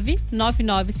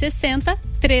 99960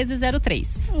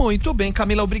 1303. Muito bem,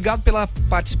 Camyla, obrigado pela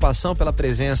participação, pela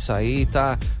presença aí,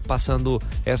 tá passando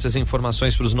essas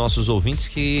informações para os nossos ouvintes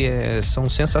que são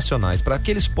sensacionais, para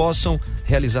que eles possam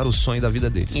realizar o sonho da vida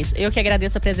deles. Isso, eu que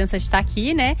agradeço a presença de estar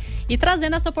aqui, né? E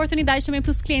trazendo essa oportunidade também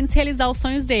para os clientes realizar os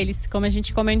sonhos deles. Como a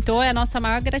gente comentou, a nossa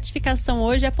maior gratificação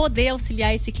hoje é poder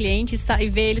auxiliar esse cliente e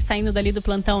ver ele saindo dali do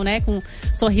plantão, né? Com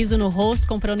sorriso no rosto,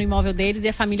 comprando o imóvel deles e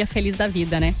a família feliz da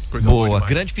vida, né? Coisa boa,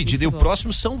 grande pedido. E o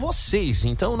próximo são vocês,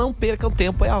 então não percam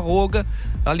tempo, é a Rogga.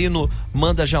 Ali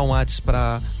manda já um WhatsApp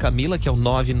pra Camyla, que é o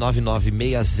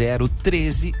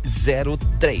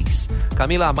 999601303.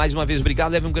 Camyla, mais uma vez,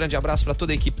 obrigado. Leve um grande abraço pra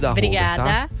toda a equipe da Rogga. Obrigada,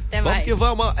 tá? Até mais. Vamos que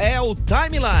vamos, é o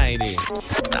Timeline.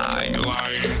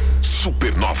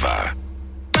 Supernova.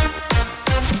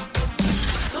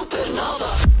 Supernova.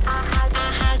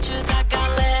 A rádio da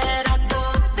galera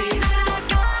top.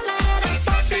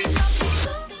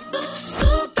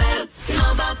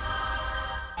 Supernova.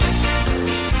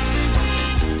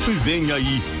 Vem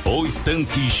aí, os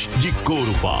Tanques de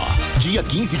Corupá. Dia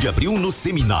 15 de abril no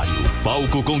Seminário.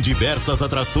 Palco com diversas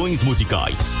atrações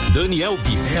musicais. Daniel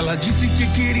Bife. Ela disse que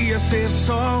queria ser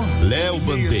só Léo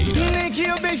Bandeira. Nem que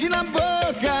eu beije na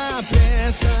boca,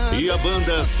 pensa. E a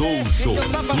banda Soul Show.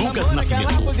 Lucas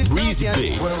Nascimento, Breezy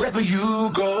Days.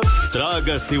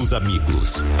 Traga seus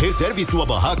amigos. Reserve sua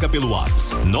barraca pelo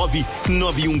WhatsApp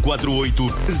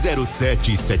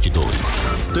 991480772.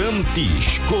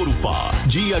 Tanques Corupá.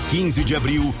 Dia 15 de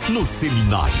abril no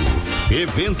Seminário.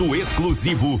 Evento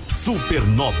exclusivo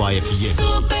Supernova FM.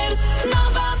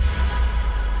 Supernova.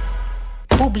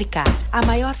 Publicar, a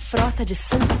maior frota de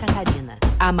Santa Catarina,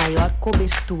 a maior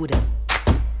cobertura.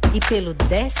 E pelo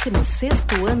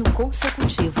 16º ano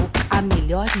consecutivo, a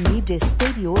melhor mídia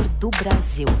exterior do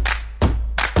Brasil.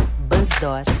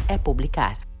 Bansdor é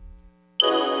Publicar.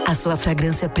 A sua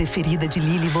fragrância preferida de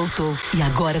Lily voltou. E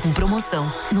agora com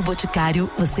promoção. No Boticário,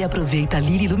 você aproveita a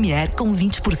Lily Lumière com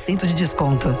 20% de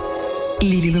desconto.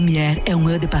 Lily Lumière é um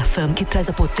eau de parfum que traz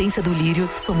a potência do lírio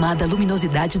somada à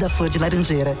luminosidade da flor de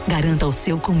laranjeira. Garanta o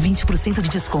seu com 20% de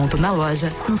desconto na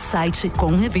loja, no site, com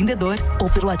um revendedor ou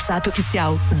pelo WhatsApp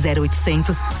oficial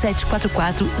 0800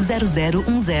 744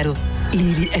 0010.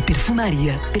 Lily é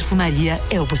perfumaria. Perfumaria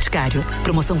é o Boticário.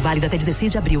 Promoção válida até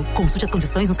 16 de abril. Consulte as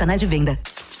condições nos canais de venda.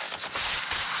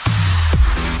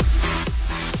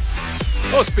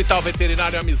 Hospital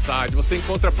Veterinário Amizade. Você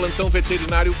encontra plantão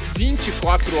veterinário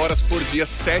 24 horas por dia,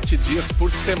 7 dias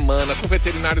por semana, com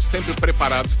veterinários sempre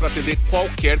preparados para atender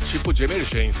qualquer tipo de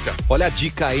emergência. Olha a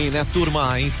dica aí, né,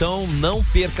 turma? Então não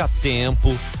perca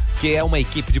tempo, que é uma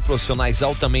equipe de profissionais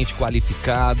altamente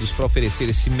qualificados para oferecer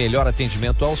esse melhor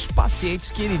atendimento aos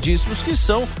pacientes queridíssimos, que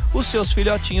são os seus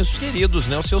filhotinhos queridos,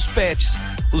 né? Os seus pets.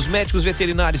 Os médicos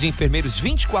veterinários e enfermeiros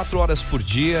 24 horas por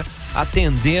dia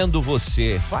atendendo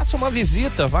você. Faça uma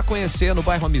visita, vá conhecer no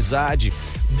bairro Amizade.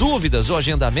 Dúvidas ou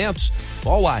agendamentos?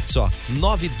 Ó o WhatsApp,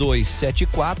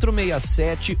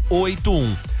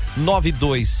 92746781.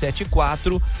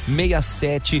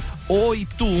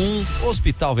 92746781.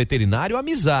 Hospital Veterinário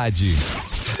Amizade.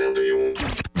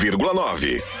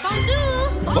 101,9.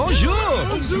 Bonjour.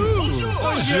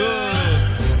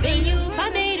 Vem o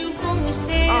padeiro com os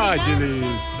seus. Ah,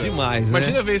 delícia. Demais,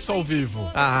 Imagina né? ver isso ao vivo.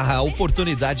 A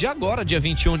oportunidade agora, dia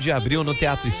 21 de abril, no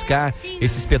Teatro Scar,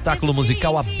 esse espetáculo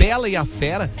musical A Bela e a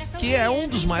Fera, que é um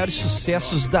dos maiores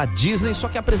sucessos da Disney, só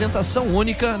que apresentação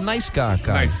única na Scar,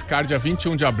 cara. Na Scar, dia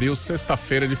 21 de abril,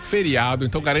 sexta-feira de feriado.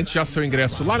 Então garante já seu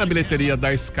ingresso lá na bilheteria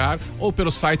da Scar ou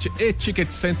pelo site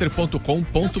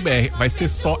eticketcenter.com.br. Vai ser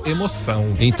só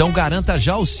emoção. Então garanta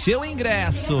já o seu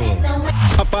ingresso.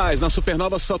 Rapaz, na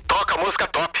Supernova só toca música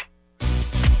top.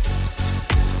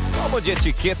 Vamos de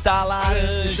etiqueta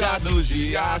laranja do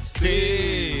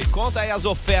GAC. Conta aí as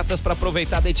ofertas para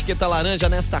aproveitar da etiqueta laranja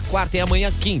nesta quarta e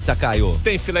amanhã quinta, Caio.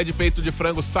 Tem filé de peito de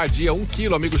frango sadia 1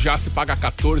 kg, amigo GAC paga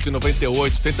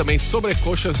R$14,98. Tem também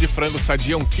sobrecoxas de frango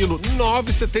sadia 1 kg,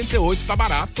 R$9,78, tá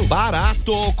barato.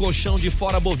 Barato, colchão de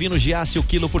fora bovino GAC o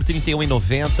quilo por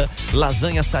R$31,90.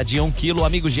 Lasanha sadia 1 kg,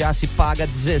 amigo GAC paga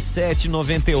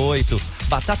R$17,98.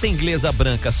 Batata inglesa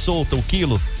branca solta o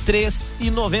quilo,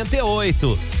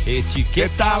 R$3,98.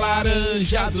 Etiqueta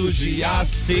laranja do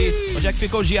GAC. Onde é que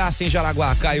ficou o GAC em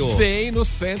Jaraguá, Caio? Bem no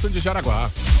centro de Jaraguá.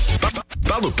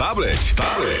 Tá no tablet?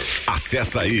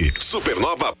 Acessa aí,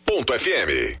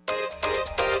 supernova.fm.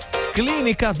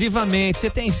 Clínica Vivamente, você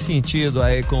tem sentido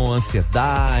aí com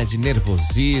ansiedade,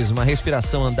 nervosismo, a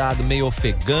respiração andado meio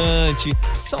ofegante?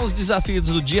 São os desafios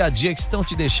do dia a dia que estão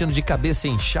te deixando de cabeça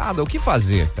inchada? O que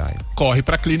fazer, Caio? Corre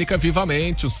pra Clínica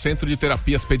Vivamente, o centro de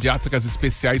terapias pediátricas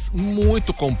especiais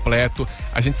muito completo.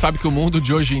 A gente sabe que o mundo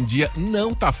de hoje em dia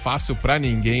não tá fácil pra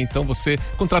ninguém, então você,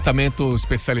 com tratamento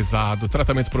especializado,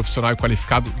 tratamento profissional e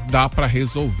qualificado, dá pra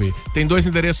resolver. Tem 2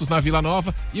 endereços na Vila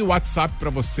Nova e o WhatsApp pra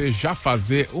você já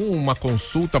fazer uma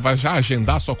consulta, vai já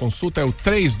agendar a sua consulta, é o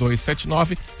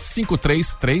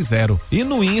 3279-5330. E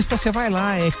no Insta você vai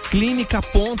lá, é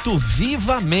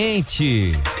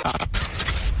clínica.vivamente.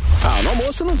 No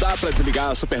almoço não dá pra desligar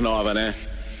a Supernova, né?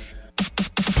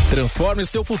 Transforme o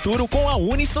seu futuro com a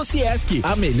Unisociesc,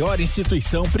 a melhor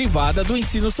instituição privada do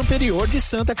ensino superior de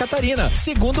Santa Catarina,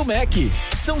 segundo o MEC.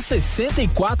 São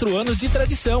 64 anos de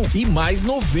tradição e mais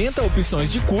 90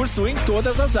 opções de curso em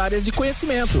todas as áreas de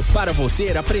conhecimento, para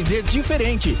você aprender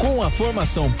diferente, com a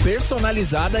formação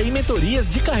personalizada e mentorias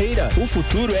de carreira. O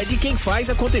futuro é de quem faz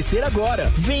acontecer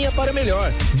agora. Venha para o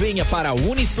melhor. Venha para a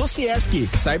Unisociesc.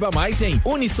 Saiba mais em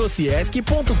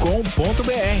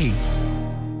unisociesc.com.br.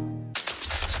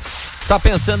 Tá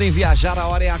pensando em viajar? A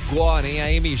hora é agora, hein? A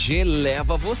MG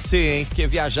leva você, hein? Porque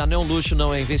viajar não é um luxo,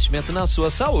 não, é investimento na sua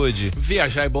saúde.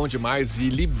 Viajar é bom demais e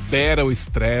libera o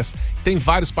estresse. Tem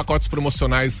vários pacotes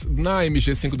promocionais na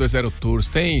MG 520 Tours.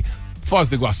 Tem Foz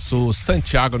do Iguaçu,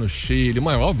 Santiago no Chile,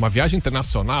 uma viagem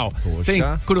internacional. Poxa. Tem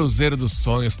Cruzeiro dos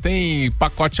Sonhos, tem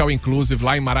pacote all inclusive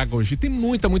lá em Maragogi, tem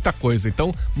muita coisa.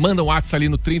 Então manda um WhatsApp ali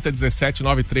no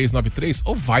 3017-9393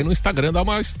 ou vai no Instagram dar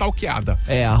uma stalkeada.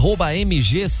 É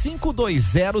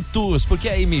 @MG520 Tours, porque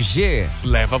a MG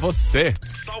leva você.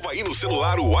 Salva aí no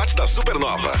celular o WhatsApp da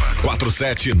Supernova,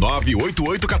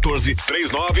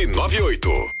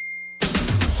 47988143998.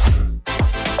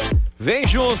 Vem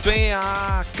junto, hein?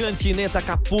 A Cantineta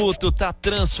Caputo tá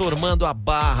transformando a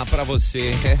Barra pra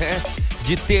você.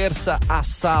 De terça a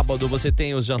sábado você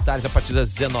tem os jantares a partir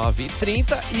das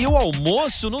 19h30 e o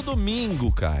almoço no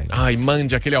domingo, Caio. Ai,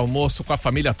 mande aquele almoço com a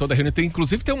família toda reunida.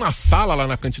 Inclusive tem uma sala lá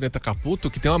na Cantineta Caputo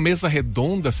que tem uma mesa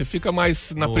redonda, você fica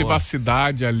mais na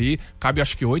privacidade ali, cabe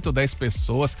acho que 8 ou 10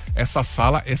 pessoas. Essa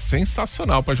sala é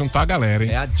sensacional pra juntar a galera,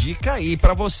 hein? É a dica aí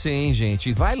pra você, hein,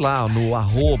 gente? Vai lá no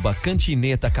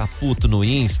 @Cantineta Caputo no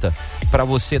Insta pra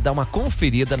você dar uma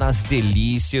conferida nas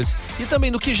delícias e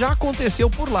também no que já aconteceu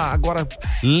por lá. Agora,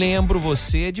 lembro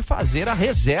você de fazer a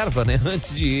reserva, né?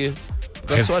 Antes de ir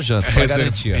pra sua janta, pra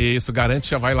garantir. Isso, garante,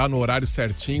 já vai lá no horário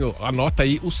certinho. Anota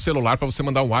aí o celular pra você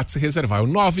mandar um WhatsApp e reservar. É o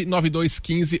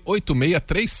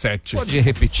 99215-8637. Pode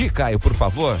repetir, Caio, por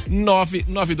favor?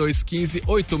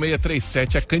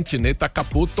 99215-8637, é Cantineta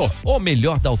Caputo. O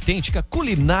melhor da autêntica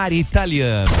culinária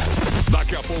italiana.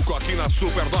 Daqui a pouco aqui na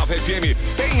Super Nova FM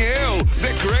tem eu,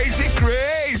 The Crazy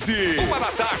Crazy.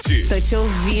 1h. Tô te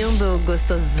ouvindo,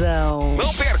 gostosão.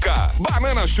 Não perca!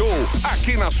 Banana Show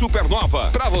aqui na Super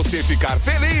Nova pra você ficar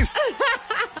feliz,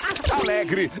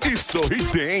 alegre e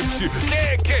sorridente.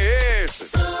 Que é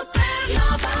esse?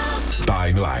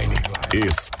 Timeline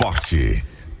Esporte.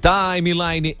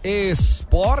 Timeline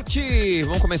Esporte.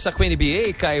 Vamos começar com o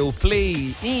NBA, Caio. O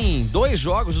Play-In. 2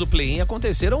 jogos do Play-In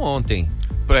aconteceram ontem.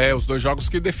 Os 2 jogos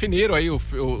que definiram aí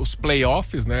os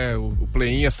playoffs, né? O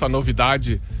Play-In, essa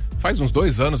novidade, faz uns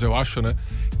 2 anos, eu acho, né?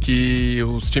 Que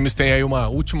os times têm aí uma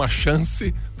última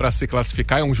chance para se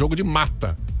classificar. É um jogo de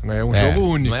mata, né? É um jogo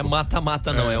único. Não é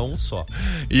mata-mata, não, é um só.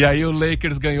 E aí o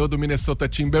Lakers ganhou do Minnesota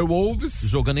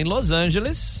Timberwolves. Jogando em Los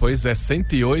Angeles. Pois é,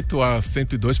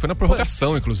 108-102. Foi na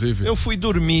prorrogação, inclusive. Eu fui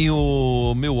dormir,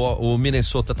 o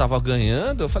Minnesota tava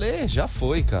ganhando. Eu falei, já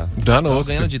foi, cara. Danou-se.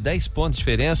 Tava ganhando de 10 pontos de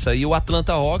diferença. E o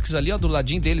Atlanta Hawks ali, ó, do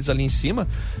ladinho deles ali em cima,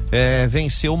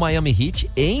 venceu o Miami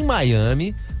Heat em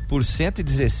Miami por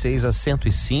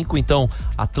 116-105. Então,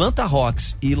 Atlanta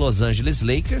Hawks e Los Angeles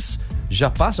Lakers já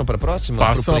passam para a próxima?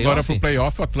 Passam agora pro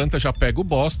playoff. O Atlanta já pega o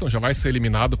Boston, já vai ser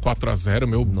eliminado 4-0,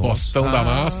 meu Bostão da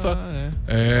massa.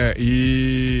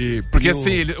 Porque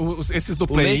assim, esses do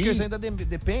play-in... O Lakers ainda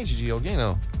depende de alguém,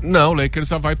 não? Não, o Lakers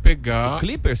já vai pegar... O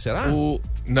Clippers, será?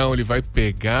 Não, ele vai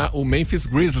pegar o Memphis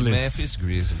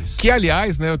Grizzlies. Que,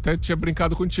 aliás, né, eu até tinha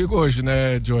brincado contigo hoje,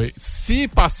 né, Joey? Se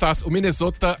passasse... O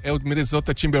Minnesota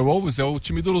Timberwolves é o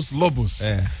time dos Lobos.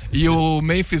 E o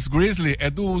Memphis Grizzlies é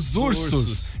dos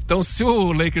Ursos. Então, se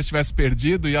o Lakers tivesse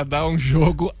perdido, ia dar um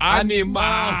jogo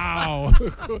animal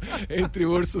entre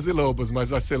Ursos e Lobos. Mas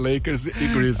vai ser Lakers e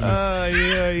Grizzlies. Ai,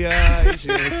 gente.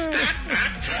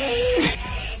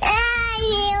 Ai,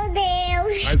 meu Deus.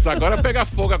 Mas agora pega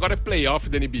fogo, agora é playoff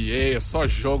da NBA, é só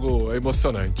jogo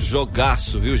emocionante.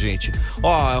 Jogaço, viu, gente?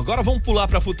 Ó, agora vamos pular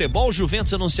pra futebol.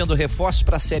 Juventus anunciando reforços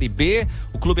pra Série B.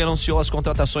 O clube anunciou as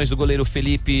contratações do goleiro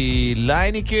Felipe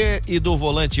Lineker e do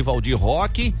volante Valdir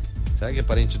Roque. Será que é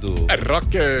parente do...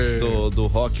 Roque. Do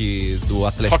Roque do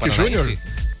Atlético Paranaense? Júnior?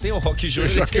 Tem o Roque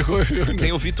Júnior.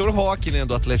 Tem o Vitor Roque, né,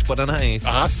 do Atlético Paranaense.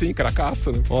 Ah, sim,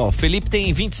 cracaço, né? Ó, o Felipe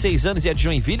tem 26 anos e é de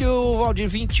Joinville, e o Valdir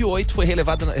 28 foi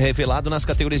revelado nas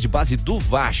categorias de base do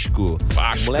Vasco.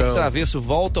 O moleque travesso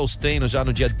volta aos treinos já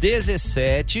no dia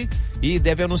 17 e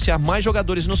deve anunciar mais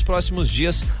jogadores nos próximos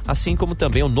dias, assim como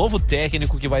também o novo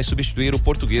técnico que vai substituir o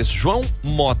português João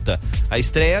Mota. A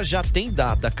estreia já tem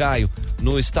data, Caio.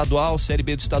 No estadual, Série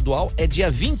B do estadual, é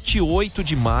dia 28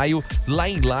 de maio, lá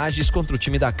em Lages, contra o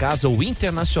time da casa, o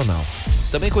Internacional.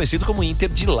 Também conhecido como Inter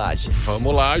de Lages.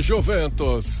 Vamos lá,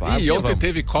 Juventus. E ontem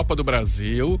teve Copa do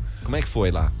Brasil. Como é que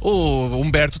foi lá? O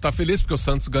Humberto tá feliz porque o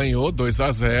Santos ganhou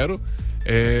 2-0.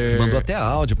 Mandou até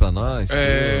áudio pra nós.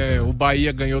 O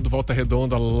Bahia ganhou do Volta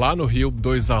Redonda lá no Rio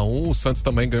 2-1. O Santos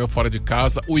também ganhou fora de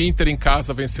casa. O Inter em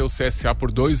casa venceu o CSA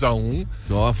por 2-1.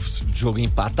 Nossa, jogo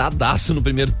empatadaço no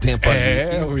primeiro tempo.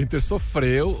 O Inter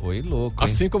sofreu. Foi louco,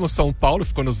 assim como o São Paulo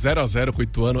ficou no 0-0 com o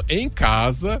Ituano em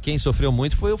casa. Quem sofreu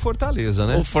muito foi o Fortaleza,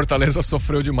 né? O Fortaleza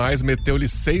sofreu demais, meteu-lhe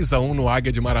 6-1 no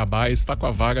Águia de Marabá e está com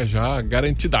a vaga já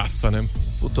garantidaça, né?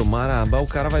 Puta, Marabá, o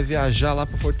cara vai viajar lá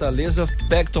pro Fortaleza,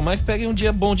 tomara que pegue um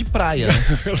dia bom de praia, né?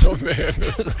 Pelo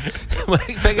menos.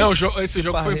 Não, esse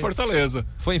jogo foi em Fortaleza.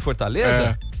 Foi em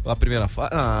Fortaleza? A primeira fase?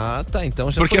 Ah, tá, então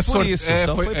já porque foi por isso.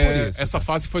 Foi por isso. Essa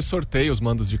fase foi sorteio, os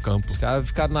mandos de campo. Os caras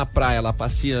ficaram na praia lá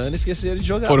passeando e esqueceram de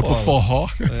jogar Foram bola. Pro forró.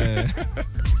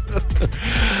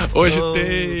 Hoje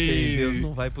tem... Deus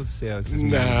não vai pro céu.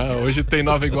 Hoje tem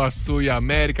Nova Iguaçu e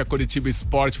América, Coritiba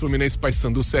Esporte, Fluminense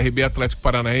Paysandu, CRB, Atlético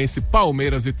Paranaense,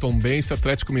 Palmeiras e Tombense,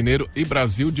 Atlético Mineiro e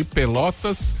Brasil de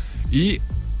Pelotas. E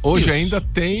hoje ainda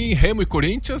tem Remo e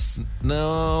Corinthians.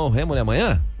 Não, Remo não é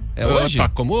amanhã? É hoje? Tá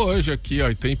como hoje aqui, ó.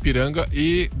 E tem Ipiranga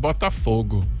e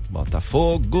Botafogo.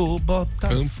 Botafogo.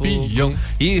 Campeão.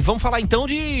 E vamos falar então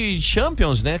de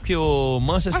Champions, né? Que o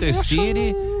Manchester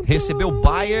City recebeu o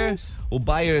Bayern. O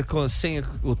Bayern sem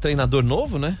o treinador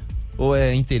novo, né? Ou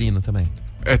é interino também?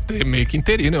 É meio que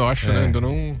interino, eu acho, né? Ainda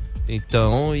não...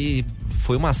 Então, e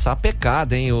foi uma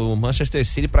sapecada, hein? O Manchester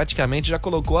City praticamente já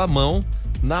colocou a mão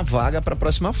na vaga para a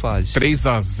próxima fase.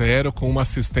 3-0 com uma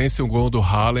assistência e um gol do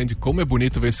Haaland. Como é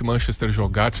bonito ver esse Manchester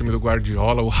jogar, time do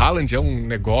Guardiola. O Haaland é um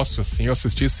negócio, assim. Eu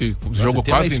assisti esse jogo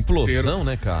quase inteiro. Explosão,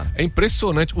 né, cara? É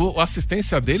impressionante. A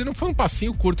assistência dele não foi um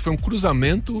passinho curto, foi um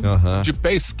cruzamento de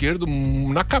pé esquerdo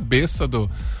na cabeça do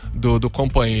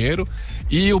companheiro.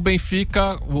 E o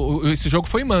Benfica, esse jogo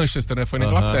foi em Manchester, né? Foi na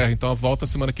Inglaterra. Então a volta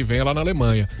semana que vem é lá na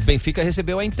Alemanha. O Benfica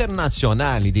recebeu a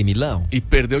Internazionale de Milão. E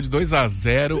perdeu de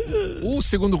 2-0. O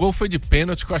segundo gol foi de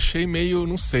pênalti, que eu achei meio,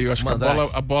 não sei, eu acho que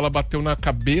a bola bateu na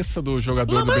cabeça do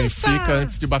jogador do Benfica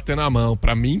antes de bater na mão.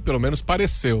 Pra mim, pelo menos,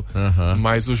 pareceu.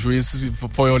 Mas o juiz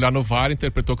foi olhar no VAR,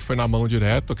 interpretou que foi na mão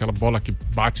direto, aquela bola que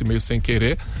bate meio sem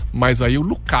querer. Mas aí o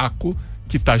Lukaku,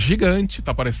 que tá gigante,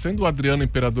 tá parecendo o Adriano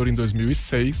Imperador em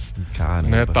 2006. Caramba.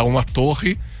 Né? Tá uma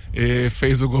torre,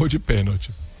 fez o gol de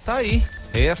pênalti. Tá aí,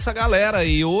 essa galera.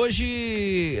 E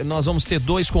hoje nós vamos ter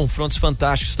 2 confrontos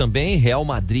fantásticos também. Real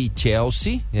Madrid e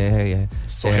Chelsea.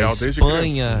 Real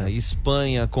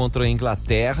Espanha contra a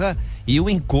Inglaterra. E o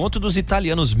encontro dos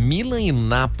italianos, Milan e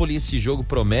Napoli. Esse jogo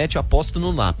promete, eu aposto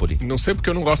no Napoli. Não sei porque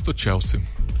eu não gosto do Chelsea.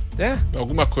 É?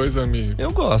 Alguma coisa me...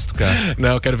 Eu gosto, cara.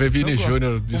 Não, eu quero ver Vini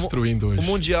Júnior destruindo hoje. O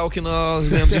Mundial que nós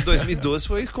ganhamos em 2012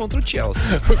 foi contra o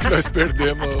Chelsea. O que nós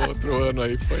perdemos outro ano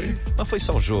aí foi... Mas foi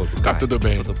só um jogo. Tá, tudo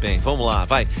bem. Tudo bem, vamos lá,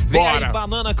 vai. Vem aí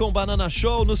Banana com Banana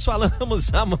Show, nos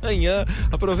falamos amanhã.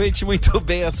 Aproveite muito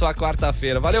bem a sua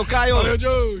quarta-feira. Valeu, Caio. Valeu,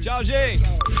 Joe. Tchau, gente.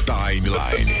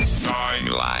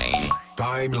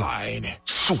 Timeline.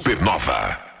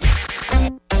 Supernova.